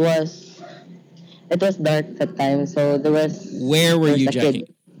 No. It was dark that time, so Where were you a jacking?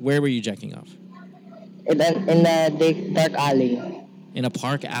 kid Where were you jacking off? in the dark alley. In a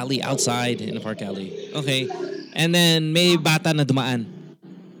park alley, outside in a park alley. Okay. And then may bata na dumaan.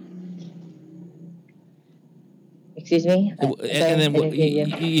 Excuse me? And then I didn't hear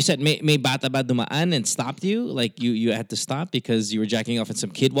you. you said may bata ba dumaan and stopped you? Like you had to stop because you were jacking off and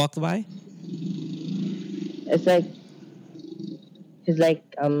some kid walked by? It's like he's like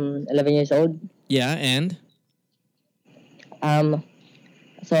 11 years old. Yeah, and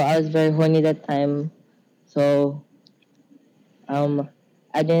So I was very horny that time. So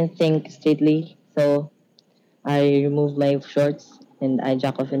I didn't think straightly. So I removed my shorts and I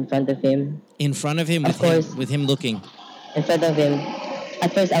jack off in front of him. In front of him, Of course, with him looking. in front of him.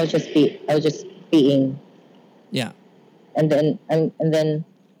 At first, I was just peeing, Yeah. and then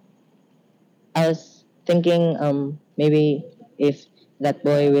I was thinking maybe if that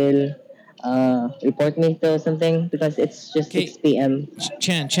boy will report me to something because it's just 6 p.m.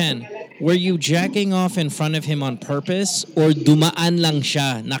 Chan, were you jacking off in front of him on purpose or dumaan lang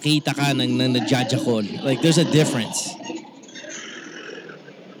siya, nakita ka nang nagjajakol? Like, there's a difference.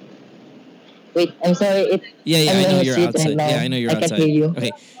 Wait, I'm sorry. I know you're outside. Right, yeah, I know you're outside. I can't hear you.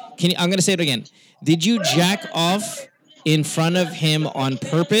 Okay, I'm gonna say it again. Did you jack off in front of him on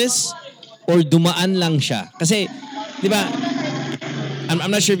purpose or dumaan lang siya? Kasi, di ba?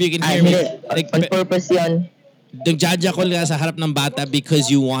 I'm not sure if you can hear me. Like, on purpose yun. Nagjajakol ka sa harap ng bata because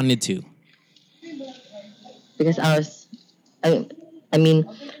you wanted to. Because I mean,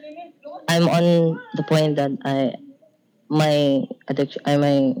 I'm on the point that my addiction, I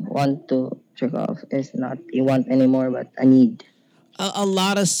might want to jerk off is not a want anymore, but a need. A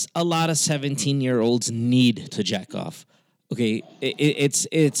lot of 17-year-olds need to jack off. Okay,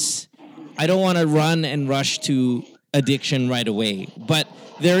 it's. I don't want to run and rush to addiction right away, but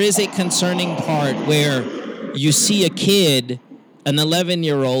there is a concerning part where you see a kid, an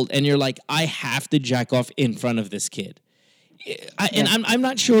 11-year-old, and you're like, I have to jack off in front of this kid. And I'm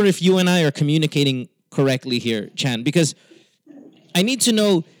not sure if you and I are communicating correctly here, Chan, because I need to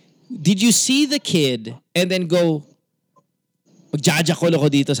know, did you see the kid and then go, magjajakol ako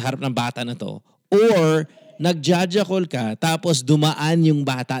dito sa harap ng bata na to? Or, nagjajakol ka, tapos dumaan yung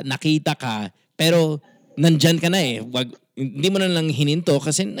bata, nakita ka, pero nandyan ka na eh. Hindi mo na lang hininto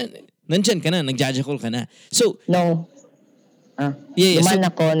kasi nandyan ka na, nagjajakol ka na. So, no. Yeah, Dumaan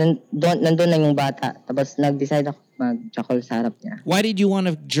ako, nandun na yung bata. Tapos nag-decide ako mag-jackal sa harap niya. Why did you want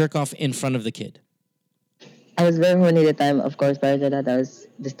to jerk off in front of the kid? I was very horny at the time. Of course, prior to that, I was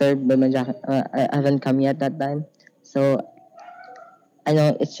disturbed by my jacket. I haven't come yet that time. So, I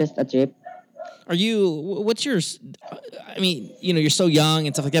know it's just a trip. What's your, I mean, you're so young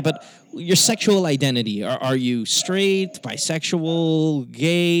and stuff like that, but your sexual identity, are you straight, bisexual,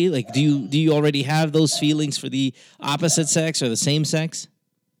 gay? Like, do you already have those feelings for the opposite sex or the same sex?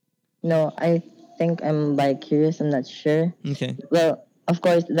 No, I think I'm bi-curious. I'm not sure. Okay. Well, of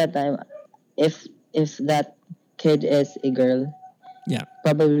course, that time, if that kid is a girl, yeah,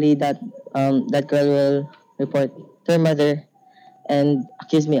 probably that girl will report to her mother and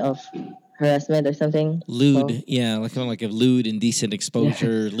accuse me of harassment or something. Lewd, So, yeah, like kind of like a lewd, indecent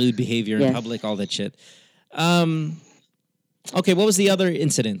exposure, lewd behavior in public, all that shit. Okay, what was the other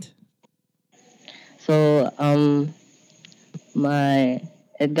incident? So,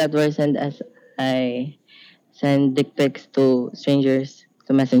 it got worsened as I send dick pics to strangers,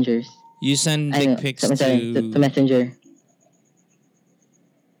 to messengers. You send dick pics to messenger.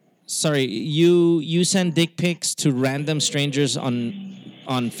 Sorry, you send dick pics to random strangers on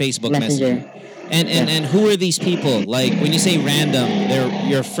Facebook Messenger. And who are these people? Like, when you say random, they're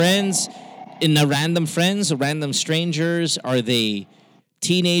your friends, in the random friends, random strangers? Are they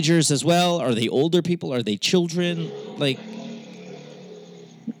teenagers as well? Are they older people? Are they children? Like,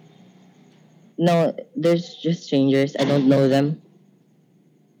 no, there's just strangers. I don't know them.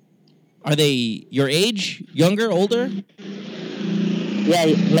 Are they your age? Younger? Older? Yeah,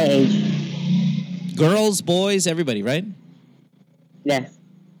 my age. Girls, boys, everybody, right? Yes.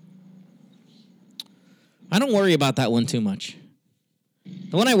 I don't worry about that one too much.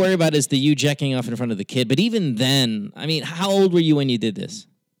 The one I worry about is the you jacking off in front of the kid. But even then, I mean, how old were you when you did this?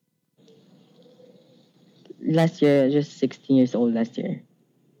 Last year, just 16 years old last year.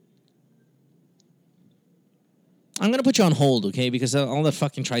 I'm going to put you on hold, okay? Because all the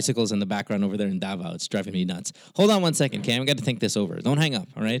fucking tricycles in the background over there in Davao, it's driving me nuts. Hold on 1 second, okay? I've got to think this over. Don't hang up,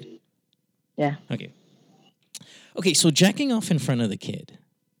 all right? Yeah. Okay. Okay, so jacking off in front of the kid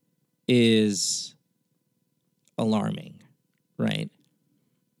is alarming, right?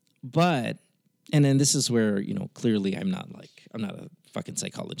 But, and then this is where, clearly I'm not a fucking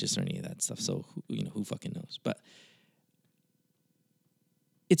psychologist or any of that stuff, so, who fucking knows? But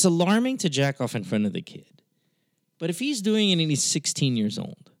it's alarming to jack off in front of the kid. But if he's doing it and he's 16 years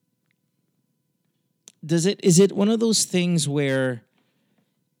old, is it one of those things where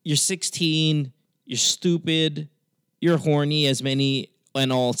you're 16, you're stupid, you're horny, as many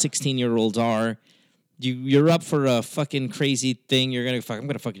and all 16-year-olds are, you're up for a fucking crazy thing, I'm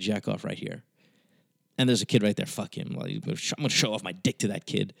gonna fucking jack off right here. And there's a kid right there, fuck him. I'm gonna show off my dick to that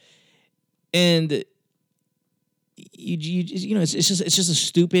kid. And it's just a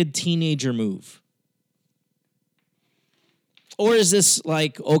stupid teenager move. Or is this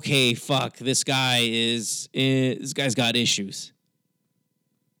like, okay, fuck, this guy's got issues?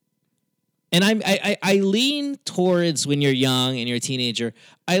 And I lean towards, when you're young and you're a teenager,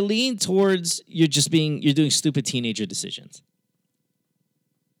 I lean towards you're doing stupid teenager decisions.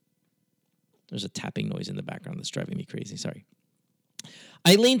 There's a tapping noise in the background that's driving me crazy. Sorry.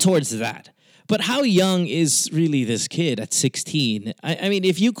 I lean towards that. But how young is really this kid at 16? I mean,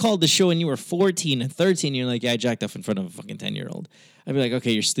 if you called the show and you were 14 and 13, you're like, yeah, I jacked off in front of a fucking 10-year-old. I'd be like,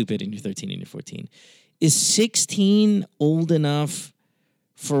 okay, you're stupid and you're 13 and you're 14. Is 16 old enough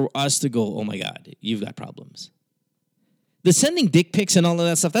for us to go, oh my God, you've got problems? The sending dick pics and all of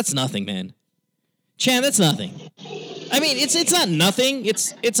that stuff, that's nothing, man. Chan, that's nothing. I mean, it's not nothing.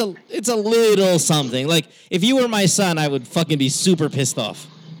 It's a little something. Like, if you were my son, I would fucking be super pissed off.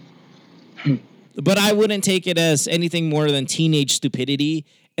 But I wouldn't take it as anything more than teenage stupidity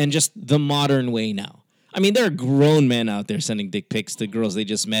and just the modern way now. I mean, there are grown men out there sending dick pics to girls they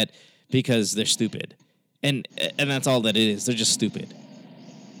just met because they're stupid. And that's all that it is. They're just stupid.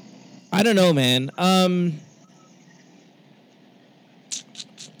 I don't know, man.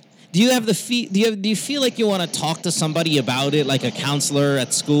 Do you feel like you want to talk to somebody about it, like a counselor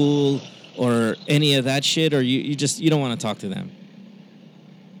at school or any of that shit, or you don't want to talk to them?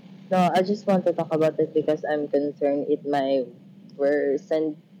 No, I just want to talk about it because I'm concerned it might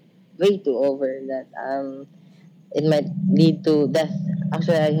worsen way too over that it might lead to death.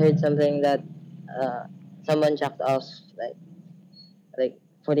 Actually, I heard something that someone jacked off like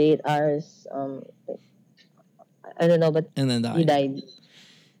 48 hours. I don't know, but and then died. He died.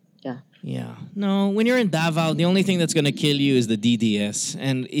 Yeah. No, when you're in Davao, the only thing that's going to kill you is the DDS.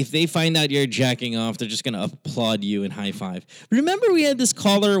 And if they find out you're jacking off, they're just going to applaud you and high five. Remember we had this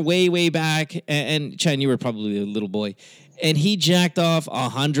caller way, way back, and Chan, you were probably a little boy, and he jacked off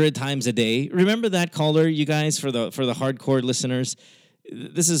 100 times a day. Remember that caller, you guys, for the hardcore listeners?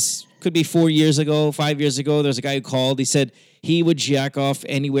 This could be 4 years ago, 5 years ago. There's a guy who called. He said he would jack off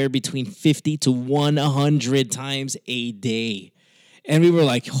anywhere between 50 to 100 times a day. And we were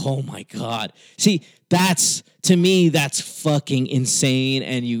like, oh my God. See, to me, that's fucking insane.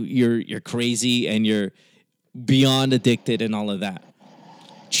 And you're crazy and you're beyond addicted and all of that.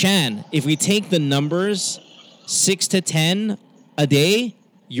 Chan, if we take the numbers 6 to 10 a day,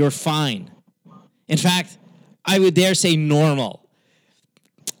 you're fine. In fact, I would dare say normal.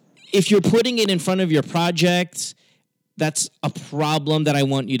 If you're putting it in front of your projects, that's a problem that I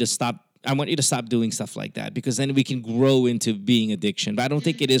want you to stop. I want you to stop doing stuff like that because then we can grow into being addiction. But I don't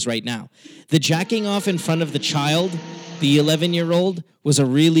think it is right now. The jacking off in front of the child, the 11-year-old, was a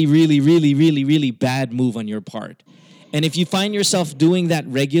really, really, really, really, really bad move on your part. And if you find yourself doing that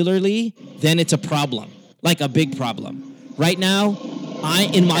regularly, then it's a problem, like a big problem. Right now,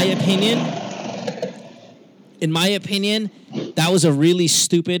 in my opinion, that was a really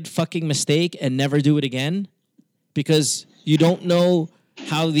stupid fucking mistake and never do it again because you don't know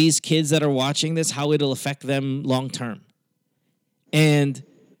how these kids that are watching this, how it'll affect them long term. And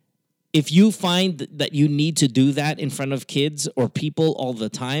if you find that you need to do that in front of kids or people all the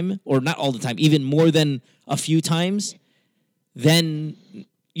time, or not all the time, even more than a few times, then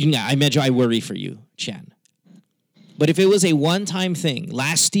I worry for you, Chan. But if it was a one-time thing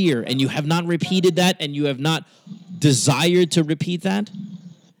last year and you have not repeated that and you have not desired to repeat that,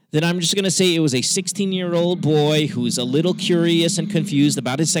 then I'm just going to say it was a 16-year-old boy who's a little curious and confused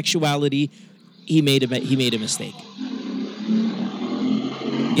about his sexuality. He made a mistake.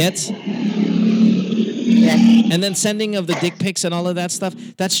 Gets? Yes. And then sending of the dick pics and all of that stuff,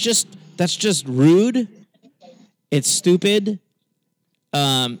 that's just rude. It's stupid.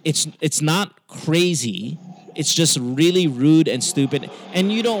 It's not crazy. It's just really rude and stupid.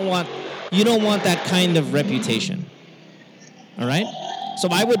 And you don't want that kind of reputation. All right? So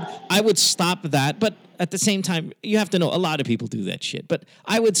I would stop that, but at the same time, you have to know a lot of people do that shit. But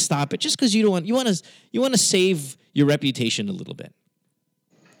I would stop it just because you want to save your reputation a little bit.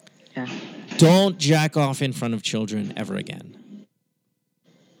 Yeah. Don't jack off in front of children ever again.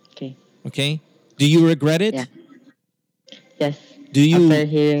 Okay. Okay? Do you regret it? Yeah. Yes. Do you? After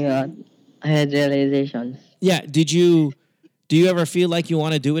hearing, I had realizations. Yeah. Do you ever feel like you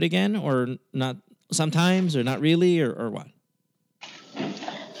want to do it again, or not? Sometimes, or not really, or what?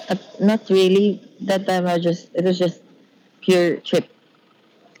 Not really. That time it was just pure trip.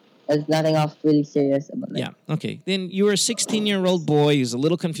 There's nothing else really serious about it. Yeah, okay. Then you were a 16-year-old boy who's a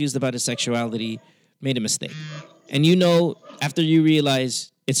little confused about his sexuality, made a mistake. And after you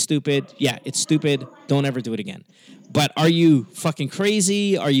realize it's stupid, it's stupid, don't ever do it again. But are you fucking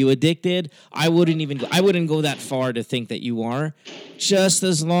crazy? Are you addicted? I wouldn't go that far to think that you are. Just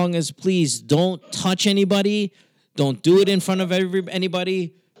as long as, please, don't touch anybody, don't do it in front of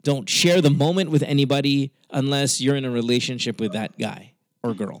anybody, don't share the moment with anybody unless you're in a relationship with that guy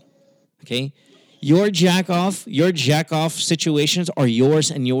or girl. Okay? Your jack off situations are yours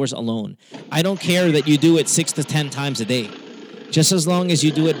and yours alone. I don't care that you do it 6 to 10 times a day. Just as long as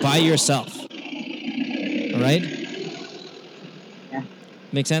you do it by yourself. All right? Yeah.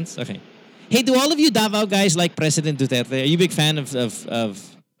 Make sense? Okay. Hey, do all of you Davao guys like President Duterte? Are you a big fan of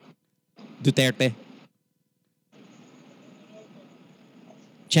Duterte?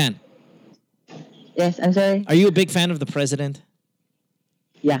 Chan? Yes, I'm sorry. Are you a big fan of the president?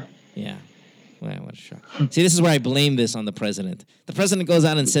 Yeah. Yeah. Well, what a shock. See, this is where I blame this on the president. The president goes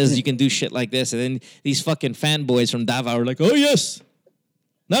out and says you can do shit like this, and then these fucking fanboys from Davao are like, oh, yes.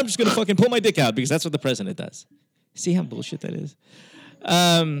 Now I'm just going to fucking pull my dick out because that's what the president does. See how bullshit that is?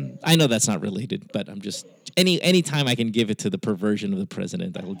 I know that's not related, but I'm just... Any time I can give it to the perversion of the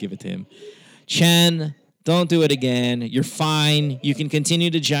president, I will give it to him. Chan, don't do it again. You're fine. You can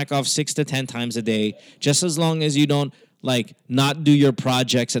continue to jack off 6 to 10 times a day, just as long as you don't not do your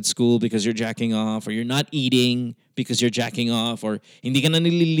projects at school because you're jacking off, or you're not eating because you're jacking off, or hindi ka na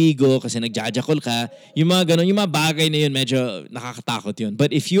nililigo kasi nagjajakol ka. Yung mga ganon, yung mga bagay na yun, medyo nakakatakot yun.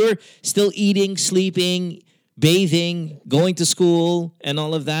 But if you're still eating, sleeping, bathing, going to school, and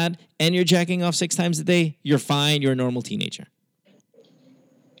all of that, and you're jacking off 6 times a day, you're fine. You're a normal teenager.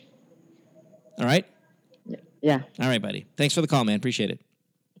 All right? Yeah. All right, buddy. Thanks for the call, man. Appreciate it.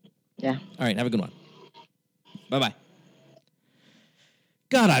 Yeah. All right, have a good one. Bye-bye.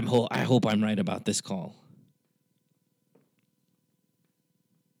 God, I hope I'm right about this call.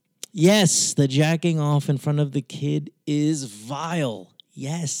 Yes, the jacking off in front of the kid is vile.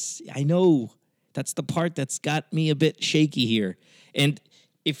 Yes, I know. That's the part that's got me a bit shaky here. And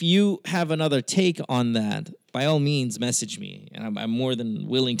if you have another take on that, by all means, message me. And I'm more than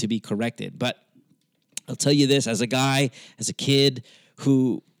willing to be corrected. But I'll tell you this, as a guy, as a kid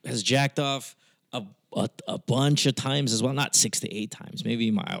who has jacked off a bunch of times as well, not 6 to 8 times. Maybe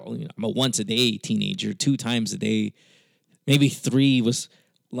I'm a once a day teenager, 2 times a day. Maybe 3 was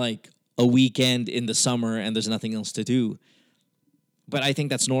like a weekend in the summer and there's nothing else to do. But I think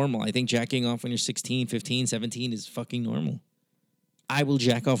that's normal. I think jacking off when you're 16, 15, 17 is fucking normal. I will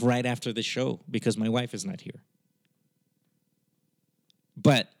jack off right after the show because my wife is not here.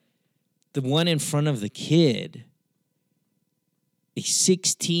 But the one in front of the kid, a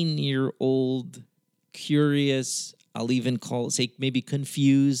 16-year-old, curious, I'll even say maybe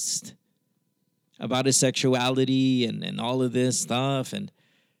confused about his sexuality and all of this stuff, and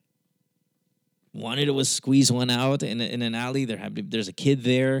wanted to squeeze one out in an alley. There's a kid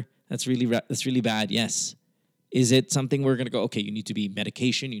there. That's really bad. Yes. Is it something we're going to go, okay, you need to be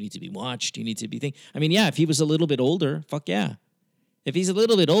medication, you need to be watched, you need to be I mean, yeah, if he was a little bit older, fuck yeah. If he's a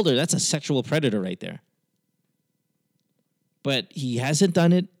little bit older, that's a sexual predator right there. But he hasn't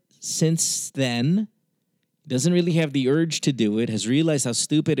done it since then. Doesn't really have the urge to do it, has realized how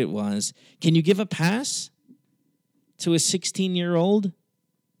stupid it was. Can you give a pass to a 16-year-old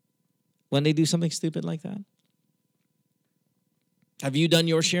when they do something stupid like that? Have you done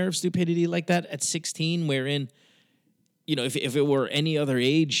your share of stupidity like that at 16, wherein, if it were any other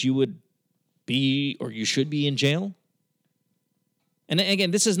age, you would be or you should be in jail? And again,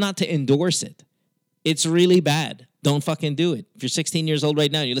 this is not to endorse it. It's really bad. Don't fucking do it. If you're 16 years old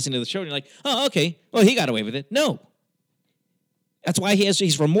right now and you're listening to the show and you're like, oh, okay, well, he got away with it. No. That's why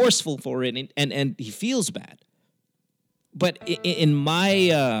he's remorseful for it and he feels bad. But in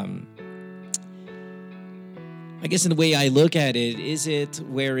my... I guess in the way I look at it, is it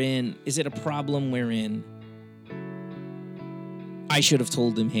a problem wherein I should have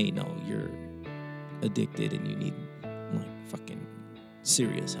told him, hey, no, you're addicted and you need fucking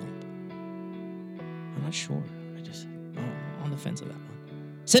serious help? I'm not sure. I just on the fence of that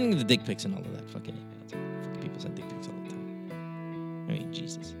one. Sending the dick pics and all of that fucking emails. Fucking people send dick pics all the time. I mean,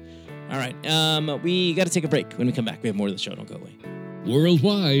 Jesus. All right, we got to take a break. When we come back, we have more of the show. Don't go away.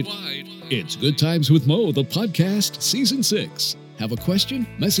 Worldwide, it's Good Times with Mo, the podcast, Season 6. Have a question?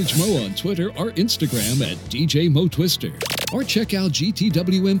 Message Mo on Twitter or Instagram at DJ Mo Twister. Or check out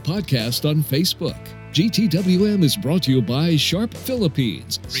GTWM Podcast on Facebook. GTWM is brought to you by Sharp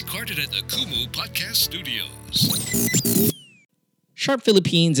Philippines. Recorded at the Kumu Podcast Studios. Sharp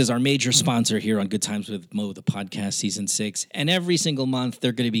Philippines is our major sponsor here on Good Times with Mo, the podcast, Season 6. And every single month,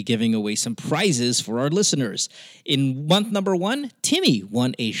 they're going to be giving away some prizes for our listeners. In month number 1, Timmy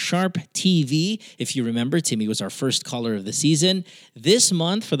won a Sharp TV. If you remember, Timmy was our first caller of the season. This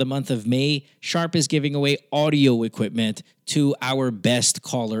month, for the month of May, Sharp is giving away audio equipment to our best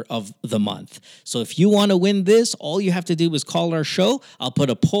caller of the month. So if you want to win this, all you have to do is call our show. I'll put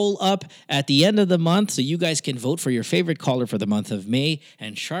a poll up at the end of the month so you guys can vote for your favorite caller for the month of May.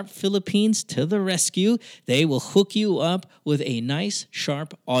 And Sharp Philippines to the rescue. They will hook you up with a nice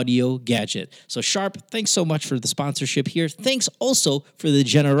Sharp audio gadget. So Sharp, thanks so much for the sponsorship here. Thanks also for the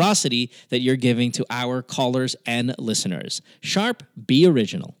generosity that you're giving to our callers and listeners. Sharp, be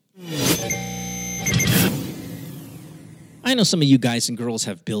original. I know some of you guys and girls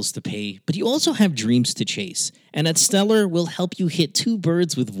have bills to pay, but you also have dreams to chase. And at Stellar, we'll help you hit 2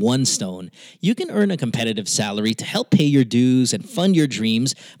 birds with 1 stone. You can earn a competitive salary to help pay your dues and fund your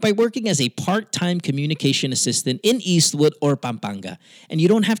dreams by working as a part-time communication assistant in Eastwood or Pampanga. And you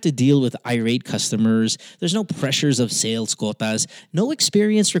don't have to deal with irate customers. There's no pressures of sales quotas. No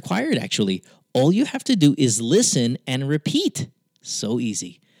experience required, actually. All you have to do is listen and repeat. So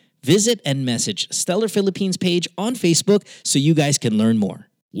easy. Visit and message Stellar Philippines page on Facebook so you guys can learn more.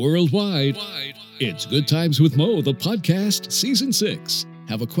 Worldwide, it's Good Times with Mo, the podcast, Season 6.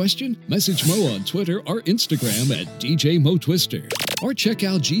 Have a question? Message Mo on Twitter or Instagram at DJ Mo Twister. Or check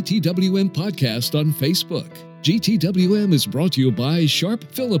out GTWM Podcast on Facebook. GTWM is brought to you by Sharp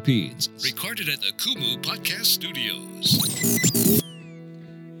Philippines. Recorded at the Kumu Podcast Studios.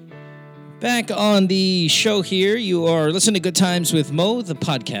 Back on the show here, you are listening to Good Times with Mo, the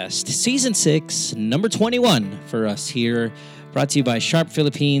podcast. Season 6, number 21 for us here. Brought to you by Sharp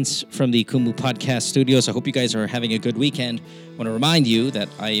Philippines from the Kumu Podcast Studios. I hope you guys are having a good weekend. I want to remind you that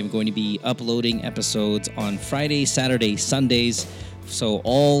I am going to be uploading episodes on Fridays, Saturdays, Sundays. So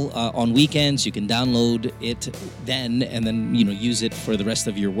all on weekends, you can download it then and then, use it for the rest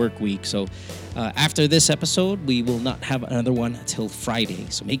of your work week. So after this episode, we will not have another one until Friday.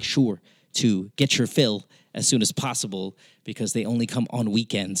 So make sure to get your fill as soon as possible because they only come on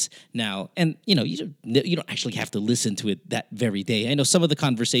weekends now. And, you don't actually have to listen to it that very day. I know some of the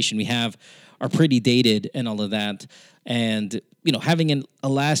conversation we have are pretty dated and all of that. And, having a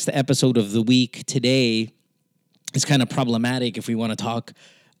last episode of the week today is kind of problematic if we want to talk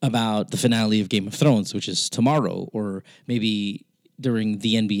about the finale of Game of Thrones, which is tomorrow, or maybe during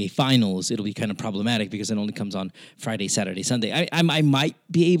the NBA Finals, it'll be kind of problematic because it only comes on Friday, Saturday, Sunday. I might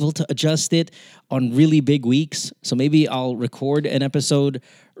be able to adjust it on really big weeks, so maybe I'll record an episode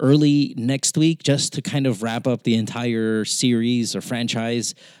early next week just to kind of wrap up the entire series or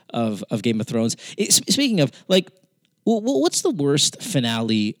franchise of Game of Thrones. Speaking of, what's the worst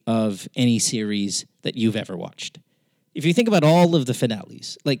finale of any series that you've ever watched? If you think about all of the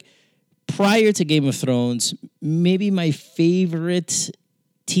finales, prior to Game of Thrones, maybe my favorite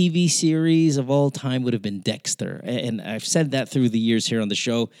TV series of all time would have been Dexter. And I've said that through the years here on the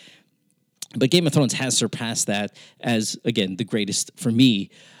show. But Game of Thrones has surpassed that as, again, the greatest for me.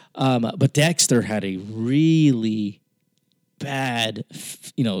 But Dexter had a really bad,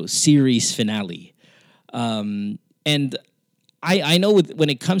 series finale. And I know when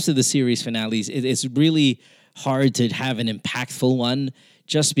it comes to the series finales, it's really hard to have an impactful one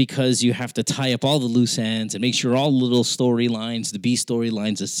just because you have to tie up all the loose ends and make sure all the little storylines, the B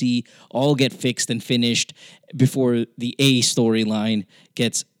storylines, the C, all get fixed and finished before the A storyline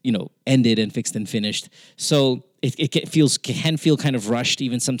gets, ended and fixed and finished. So it can feel kind of rushed,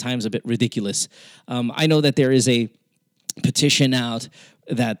 even sometimes a bit ridiculous. I know that there is a petition out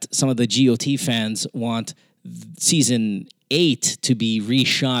that some of the GOT fans want season 8 to be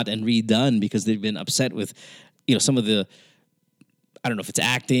reshot and redone because they've been upset with, some of the, I don't know if it's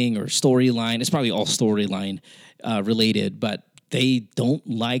acting or storyline. It's probably all storyline related, but they don't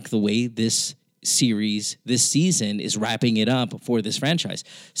like the way this season is wrapping it up for this franchise.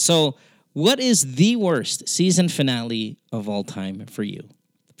 So what is the worst season finale of all time for you?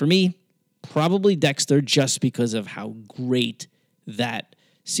 For me, probably Dexter, just because of how great that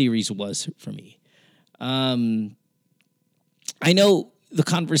series was for me. I know the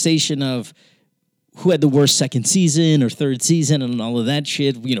conversation of who had the worst second season or third season and all of that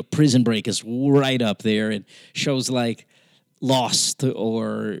shit. Prison Break is right up there, and shows like Lost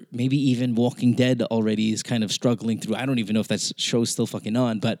or maybe even Walking Dead already is kind of struggling through. I don't even know if that show's still fucking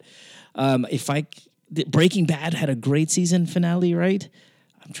on, but Breaking Bad had a great season finale, right?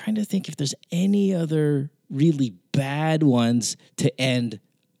 I'm trying to think if there's any other really bad ones to end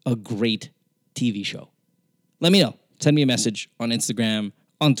a great TV show. Let me know. Send me a message on Instagram,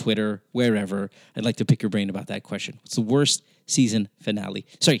 on Twitter, wherever. I'd like to pick your brain about that question. What's the worst series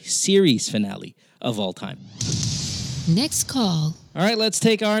finale of all time? Next call. All right, let's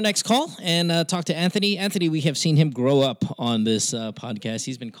take our next call and talk to Anthony. Anthony, we have seen him grow up on this podcast.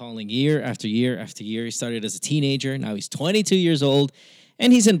 He's been calling year after year after year. He started as a teenager. Now he's 22 years old,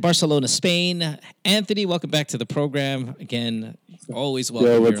 and he's in Barcelona, Spain. Anthony, welcome back to the program. Again, always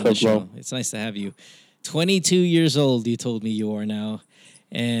welcome here on the show. It's nice to have you. 22 years old, you told me you are now.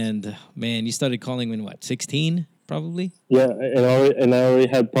 And, man, you started calling when, 16, probably? Yeah, and I already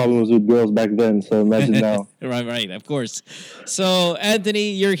had problems with girls back then, so imagine now. Right, of course. So,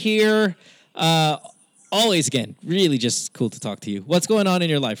 Anthony, you're here. Always, again, really just cool to talk to you. What's going on in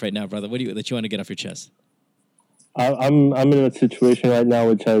your life right now, brother? What do you want to get off your chest? I'm in a situation right now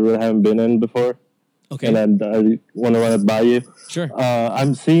which I really haven't been in before. Okay. And I want to run it by you. Sure.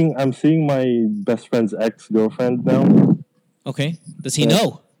 I'm seeing my best friend's ex-girlfriend now. Okay. Does he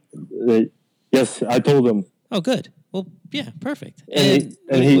know? Yes, I told him. Oh, good. Well, yeah, perfect. And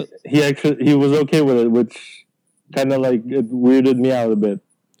he was okay with it, which kind of it weirded me out a bit.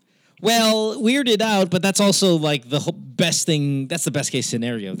 Well, weirded out, but that's also the best thing. That's the best case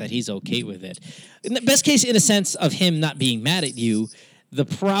scenario, that he's okay with it. In the best case, in a sense of him not being mad at you. The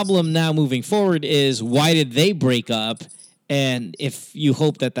problem now moving forward is, why did they break up? And if you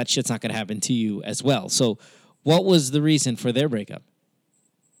hope that shit's not going to happen to you as well. So what was the reason for their breakup?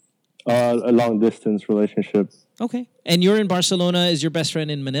 A long distance relationship. Okay. And you're in Barcelona. Is your best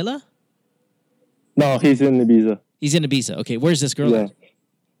friend in Manila? No, he's in Ibiza. He's in Ibiza. Okay. Where's this girl at?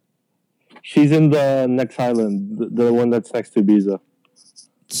 She's in the next island, the one that's next to Ibiza.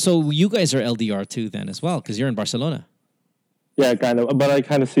 So you guys are LDR too then as well, because you're in Barcelona. Yeah, kind of. But I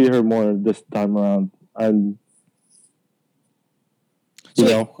kind of see her more this time around. Wait.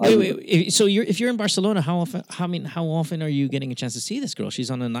 So if you're in Barcelona, how often are you getting a chance to see this girl? She's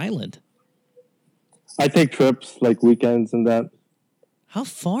on an island. I take trips, weekends and that. How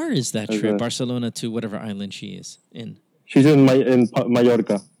far is that trip, Barcelona to whatever island she is in? She's in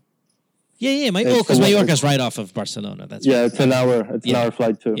Mallorca. Yeah. Because Mallorca's right off of Barcelona. That's right. It's an hour. It's an hour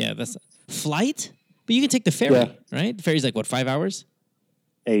flight too. Yeah, that's flight. But you can take the ferry, Yeah. right? The ferry's like, what, 5 hours?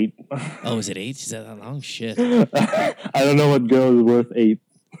 8. Oh, is it 8? Is that long? Shit. I don't know what girl is worth 8.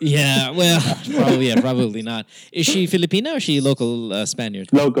 Yeah, well, probably not. Is she Filipina or is she local Spaniard?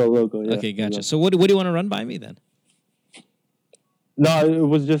 Local, yeah. Okay, gotcha. Local. So what do you want to run by me then? No, it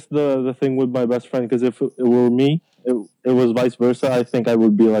was just the thing with my best friend, because if it were me, it was vice versa. I think I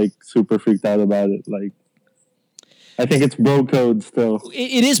would be like super freaked out about it. Like, I think it's bro code still.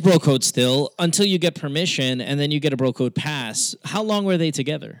 It is bro code still until you get permission and then you get a bro code pass. How long were they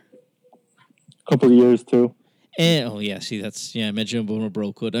together? A couple of years too. See, that's medyo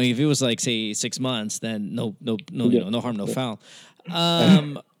bro code. I mean, if it was like say 6 months, then no, no harm, no foul.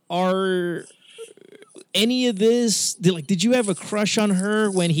 Are any of this did you have a crush on her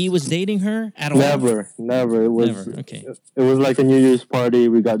when he was dating her at all? Never. It was never. Okay. It was like a New Year's party.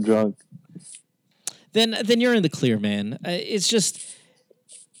 We got drunk. Then you're in the clear, man. It's just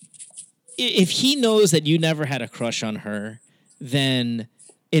if he knows that you never had a crush on her, then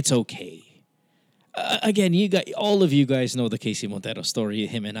it's okay. Again, all of you guys know the Casey Montero story,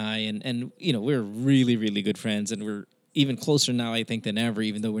 him and I, and we're really, really good friends, and we're even closer now, I think, than ever,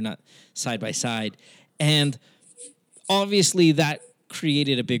 even though we're not side by side. And obviously that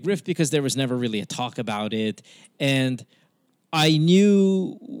created a big rift because there was never really a talk about it. And I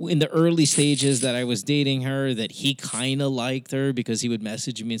knew in the early stages that I was dating her that he kind of liked her because he would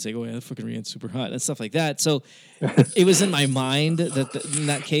message me and say, "Oh yeah, that fucking Rihanna's super hot," and stuff like that. So it was in my mind that in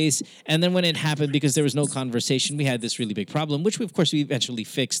that case. And then when it happened, because there was no conversation, we had this really big problem, which we eventually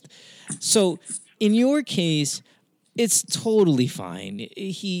fixed. So in your case, it's totally fine.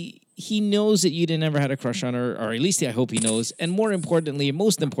 He knows that you didn't ever had a crush on her, or at least I hope he knows. And most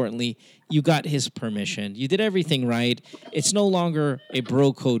importantly, you got his permission. You did everything right. It's no longer a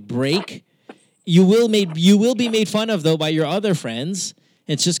bro code break. You will be made fun of though by your other friends.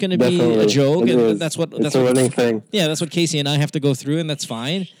 It's just going to be a joke, and that's what running thing. Yeah, that's what Casey and I have to go through, and that's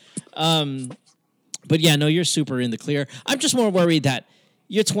fine. But yeah, no, you're super in the clear. I'm just more worried that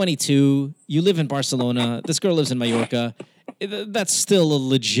you're 22, you live in Barcelona, this girl lives in Mallorca. That's still a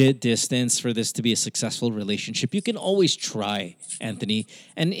legit distance for this to be a successful relationship. You can always try, Anthony.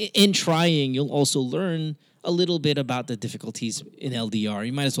 And in trying, you'll also learn a little bit about the difficulties in LDR.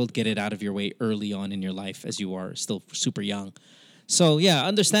 You might as well get it out of your way early on in your life as you are still super young. So, yeah,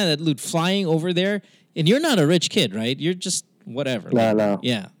 understand that, dude, flying over there, and you're not a rich kid, right? You're just whatever. No.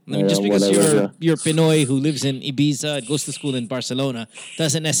 Yeah. I mean, just because you're Pinoy who lives in Ibiza, goes to school in Barcelona,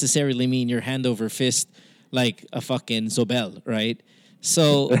 doesn't necessarily mean you're hand over fist like a fucking Zobel, right?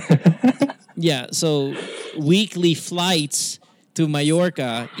 So, so weekly flights to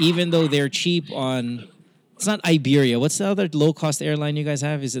Mallorca, even though they're cheap on, it's not Iberia. What's the other low-cost airline you guys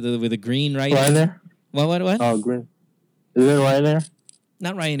have? Is it with a green, right? Ryanair? What? Oh, green. Is it Ryanair?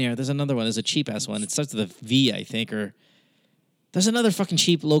 Not Ryanair. There's another one. There's a cheap-ass one. It starts with a V, I think, or there's another fucking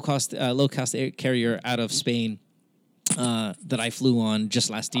cheap low-cost air carrier out of Spain that I flew on just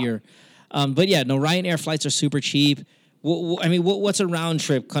last year. But yeah, no, Ryanair flights are super cheap. What's a round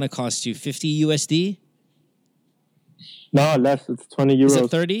trip kind of cost you? 50 USD? No, less. It's 20 euros. Is it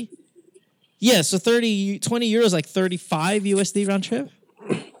 30? Yeah, so 20 euros, like 35 USD round trip?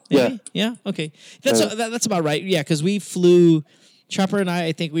 Maybe? Yeah? Okay. That's about right. Yeah, because we flew, Chopper and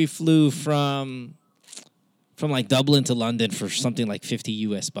I think we flew from like Dublin to London for something like 50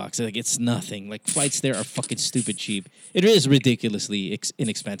 US bucks. Like, it's nothing. Like, flights there are fucking stupid cheap. It is ridiculously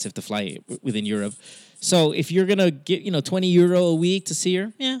inexpensive to fly within Europe. So if you're gonna get €20 a week to see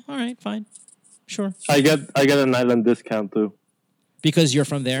her, yeah, all right, fine, sure. I get an island discount too. Because you're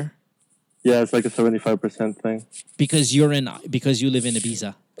from there. Yeah, it's like a 75% thing. Because you live in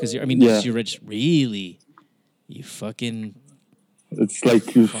Ibiza. Because you're rich. Really, you fucking. It's like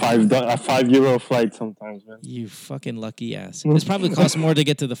a €5 flight sometimes, man. You fucking lucky ass. This probably costs more to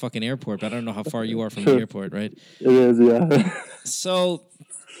get to the fucking airport, but I don't know how far you are from the airport, right? It is, yeah. So,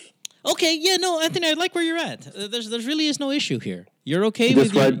 okay, yeah, no, Anthony, I like where you're at. There's really is no issue here. You're okay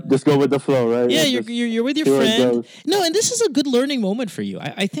with just go with the flow, right? Yeah, you're with your friend. No, and this is a good learning moment for you.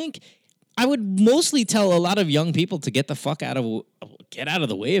 I think I would mostly tell a lot of young people to get out of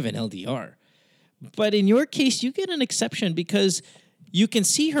the way of an LDR. But in your case, you get an exception because you can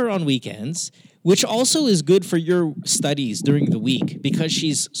see her on weekends, which also is good for your studies during the week because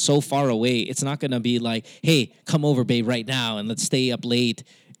she's so far away. It's not going to be like, hey, come over, babe, right now, and let's stay up late,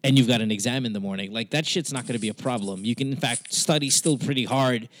 and you've got an exam in the morning. Like, that shit's not going to be a problem. You can, in fact, study still pretty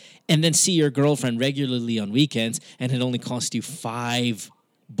hard and then see your girlfriend regularly on weekends, and it only costs you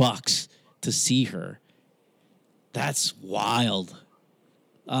 $5 to see her. That's wild.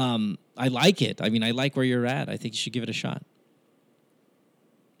 I like it. I mean, I like where you're at. I think you should give it a shot.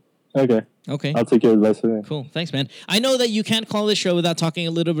 Okay. Okay. I'll take your advice. Okay. Cool. Thanks, man. I know that you can't call this show without talking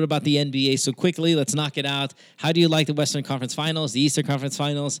a little bit about the NBA. So quickly, let's knock it out. How do you like the Western Conference Finals, the Eastern Conference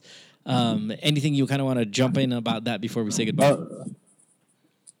Finals? Anything you kind of want to jump in about that before we say goodbye?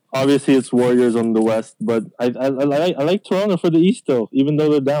 Obviously, it's Warriors on the West, but I like Toronto for the East though, even though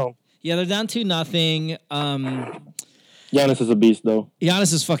they're down. Yeah, they're down 2-0. Giannis is a beast though.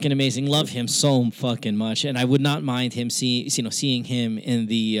 Giannis is fucking amazing. Love him so fucking much, and I would not mind him seeing him in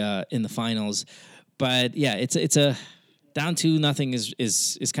the finals. But yeah, it's a down 2-0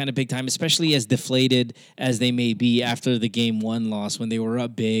 is kind of big time, especially as deflated as they may be after the game 1 loss when they were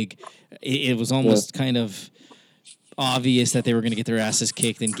up big. It was almost kind of obvious that they were going to get their asses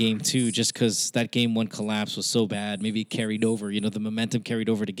kicked in game 2 just because that game 1 collapse was so bad. Maybe it carried over, the momentum carried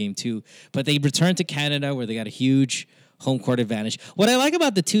over to game 2. But they returned to Canada where they got a huge home court advantage. What I like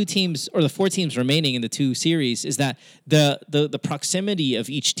about the 2 teams or the 4 teams remaining in the 2 series is that the proximity of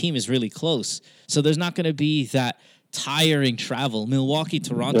each team is really close. So there's not going to be that tiring travel. Milwaukee,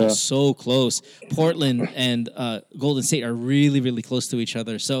 Toronto, so close. Portland and Golden State are really, really close to each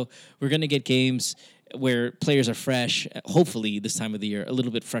other. So we're going to get games where players are fresh, hopefully this time of the year, a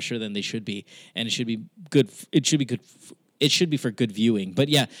little bit fresher than they should be. And it should be good. It should be good. It should be for good viewing. But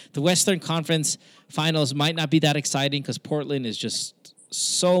yeah, the Western Conference Finals might not be that exciting because Portland is just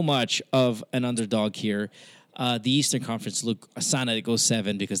so much of an underdog here. The Eastern Conference, look, Asana, it goes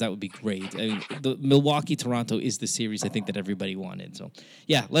 7 because that would be great. I mean, the Milwaukee-Toronto is the series I think that everybody wanted. So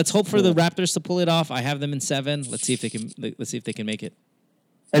yeah, let's hope for the Raptors to pull it off. I have them in 7. Let's see if they can make it.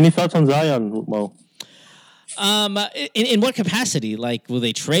 Any thoughts on Zion, Mo? In what capacity? Like, will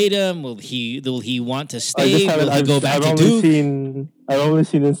they trade him? Will he want to stay? Will he go back to Duke? I've only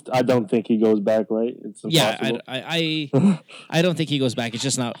seen. I don't think he goes back. Right? It's impossible. Yeah, I don't think he goes back. It's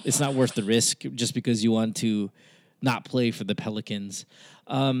just not. It's not worth the risk just because you want to not play for the Pelicans.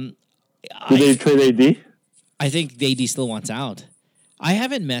 Do they trade AD? I think AD still wants out. I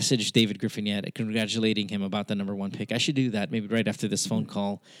haven't messaged David Griffin yet, congratulating him about the number 1 pick. I should do that maybe right after this phone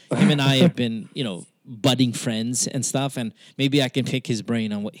call. Him and I have been, budding friends and stuff, and maybe I can pick his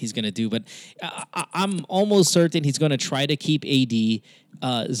brain on what he's going to do. But I'm almost certain he's going to try to keep AD.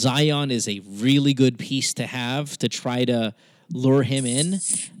 Zion is a really good piece to have to try to lure him in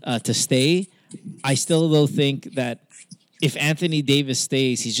to stay. I still, though, think that if Anthony Davis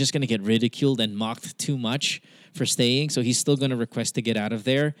stays, he's just going to get ridiculed and mocked too much for staying, so he's still going to request to get out of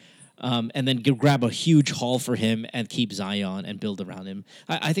there, and then grab a huge haul for him and keep Zion and build around him.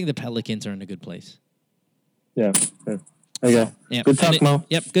 I think the Pelicans are in a good place. Yeah. Okay. Yep. Good talk, Mo.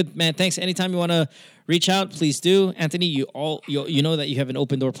 Yep. Good, man. Thanks. Anytime you want to reach out, please do. Anthony, you know that you have an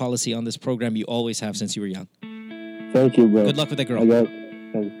open door policy on this program. You always have since you were young. Thank you, bro. Good luck with that girl.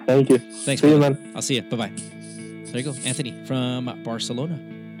 Thank you. Thanks, see you, man. I'll see you. Bye-bye. There you go. Anthony from Barcelona.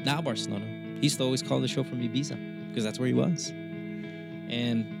 Now Barcelona. He used to always call the show from Ibiza because that's where he was.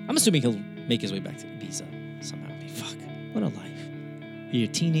 And I'm assuming he'll make his way back to Ibiza somehow. Fuck. What a life. You're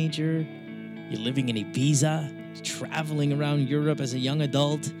a teenager. You're living in Ibiza. Traveling around Europe as a young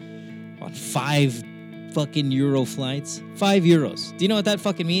adult on 5 fucking euro flights. 5 euros. Do you know what that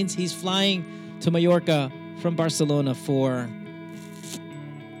fucking means? He's flying to Mallorca from Barcelona for,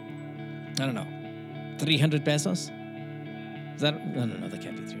 I don't know, 300 pesos? Is that? No, that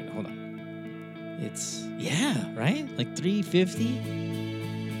can't be 300. Hold on. It's, yeah, right? Like 350?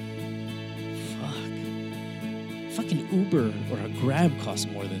 Fuck. Fucking Uber or a Grab costs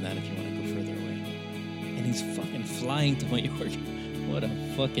more than that if you want to go further away. And he's fucking flying to Mallorca. What a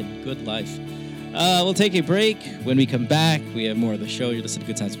fucking good life. We'll take a break. When we come back, we have more of the show. You're listening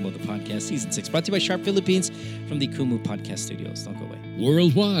to Good Times with Mo, the podcast, Season 6, brought to you by Sharp Philippines from the Kumu Podcast Studios. Don't go away.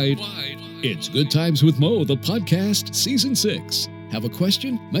 Worldwide, it's Good Times with Mo, the podcast, Season 6. Have a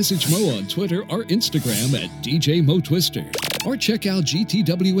question? Message Mo on Twitter or Instagram at DJ Mo Twister. Or check out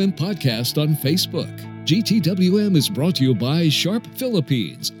GTWM Podcast on Facebook. GTWM is brought to you by Sharp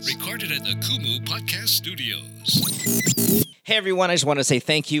Philippines. Recorded at the Kumu Podcast Studios. Hey everyone, I just want to say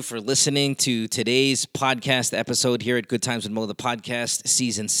thank you for listening to today's podcast episode here at Good Times with Mo, the podcast,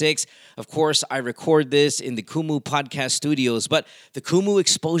 Season 6. Of course, I record this in the Kumu Podcast Studios, but the Kumu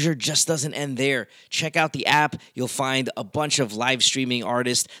exposure just doesn't end there. Check out the app. You'll find a bunch of live streaming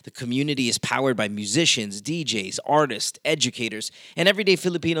artists. The community is powered by musicians, DJs, artists, educators, and everyday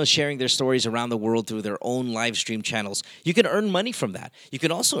Filipinos sharing their stories around the world through their own live stream channels. You can earn money from that. You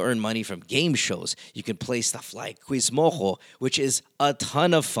can also earn money from game shows. You can play stuff like Quiz Mojo, which is a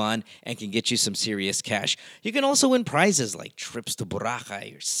ton of fun and can get you some serious cash. You can also win prizes like trips to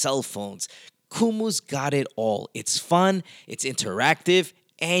Boracay or cell phones. Kumu's got it all. It's fun, it's interactive,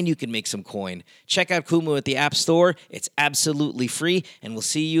 and you can make some coin. Check out Kumu at the App Store. It's absolutely free, and we'll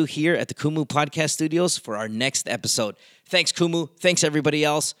see you here at the Kumu Podcast Studios for our next episode. Thanks, Kumu. Thanks, everybody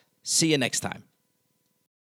else. See you next time.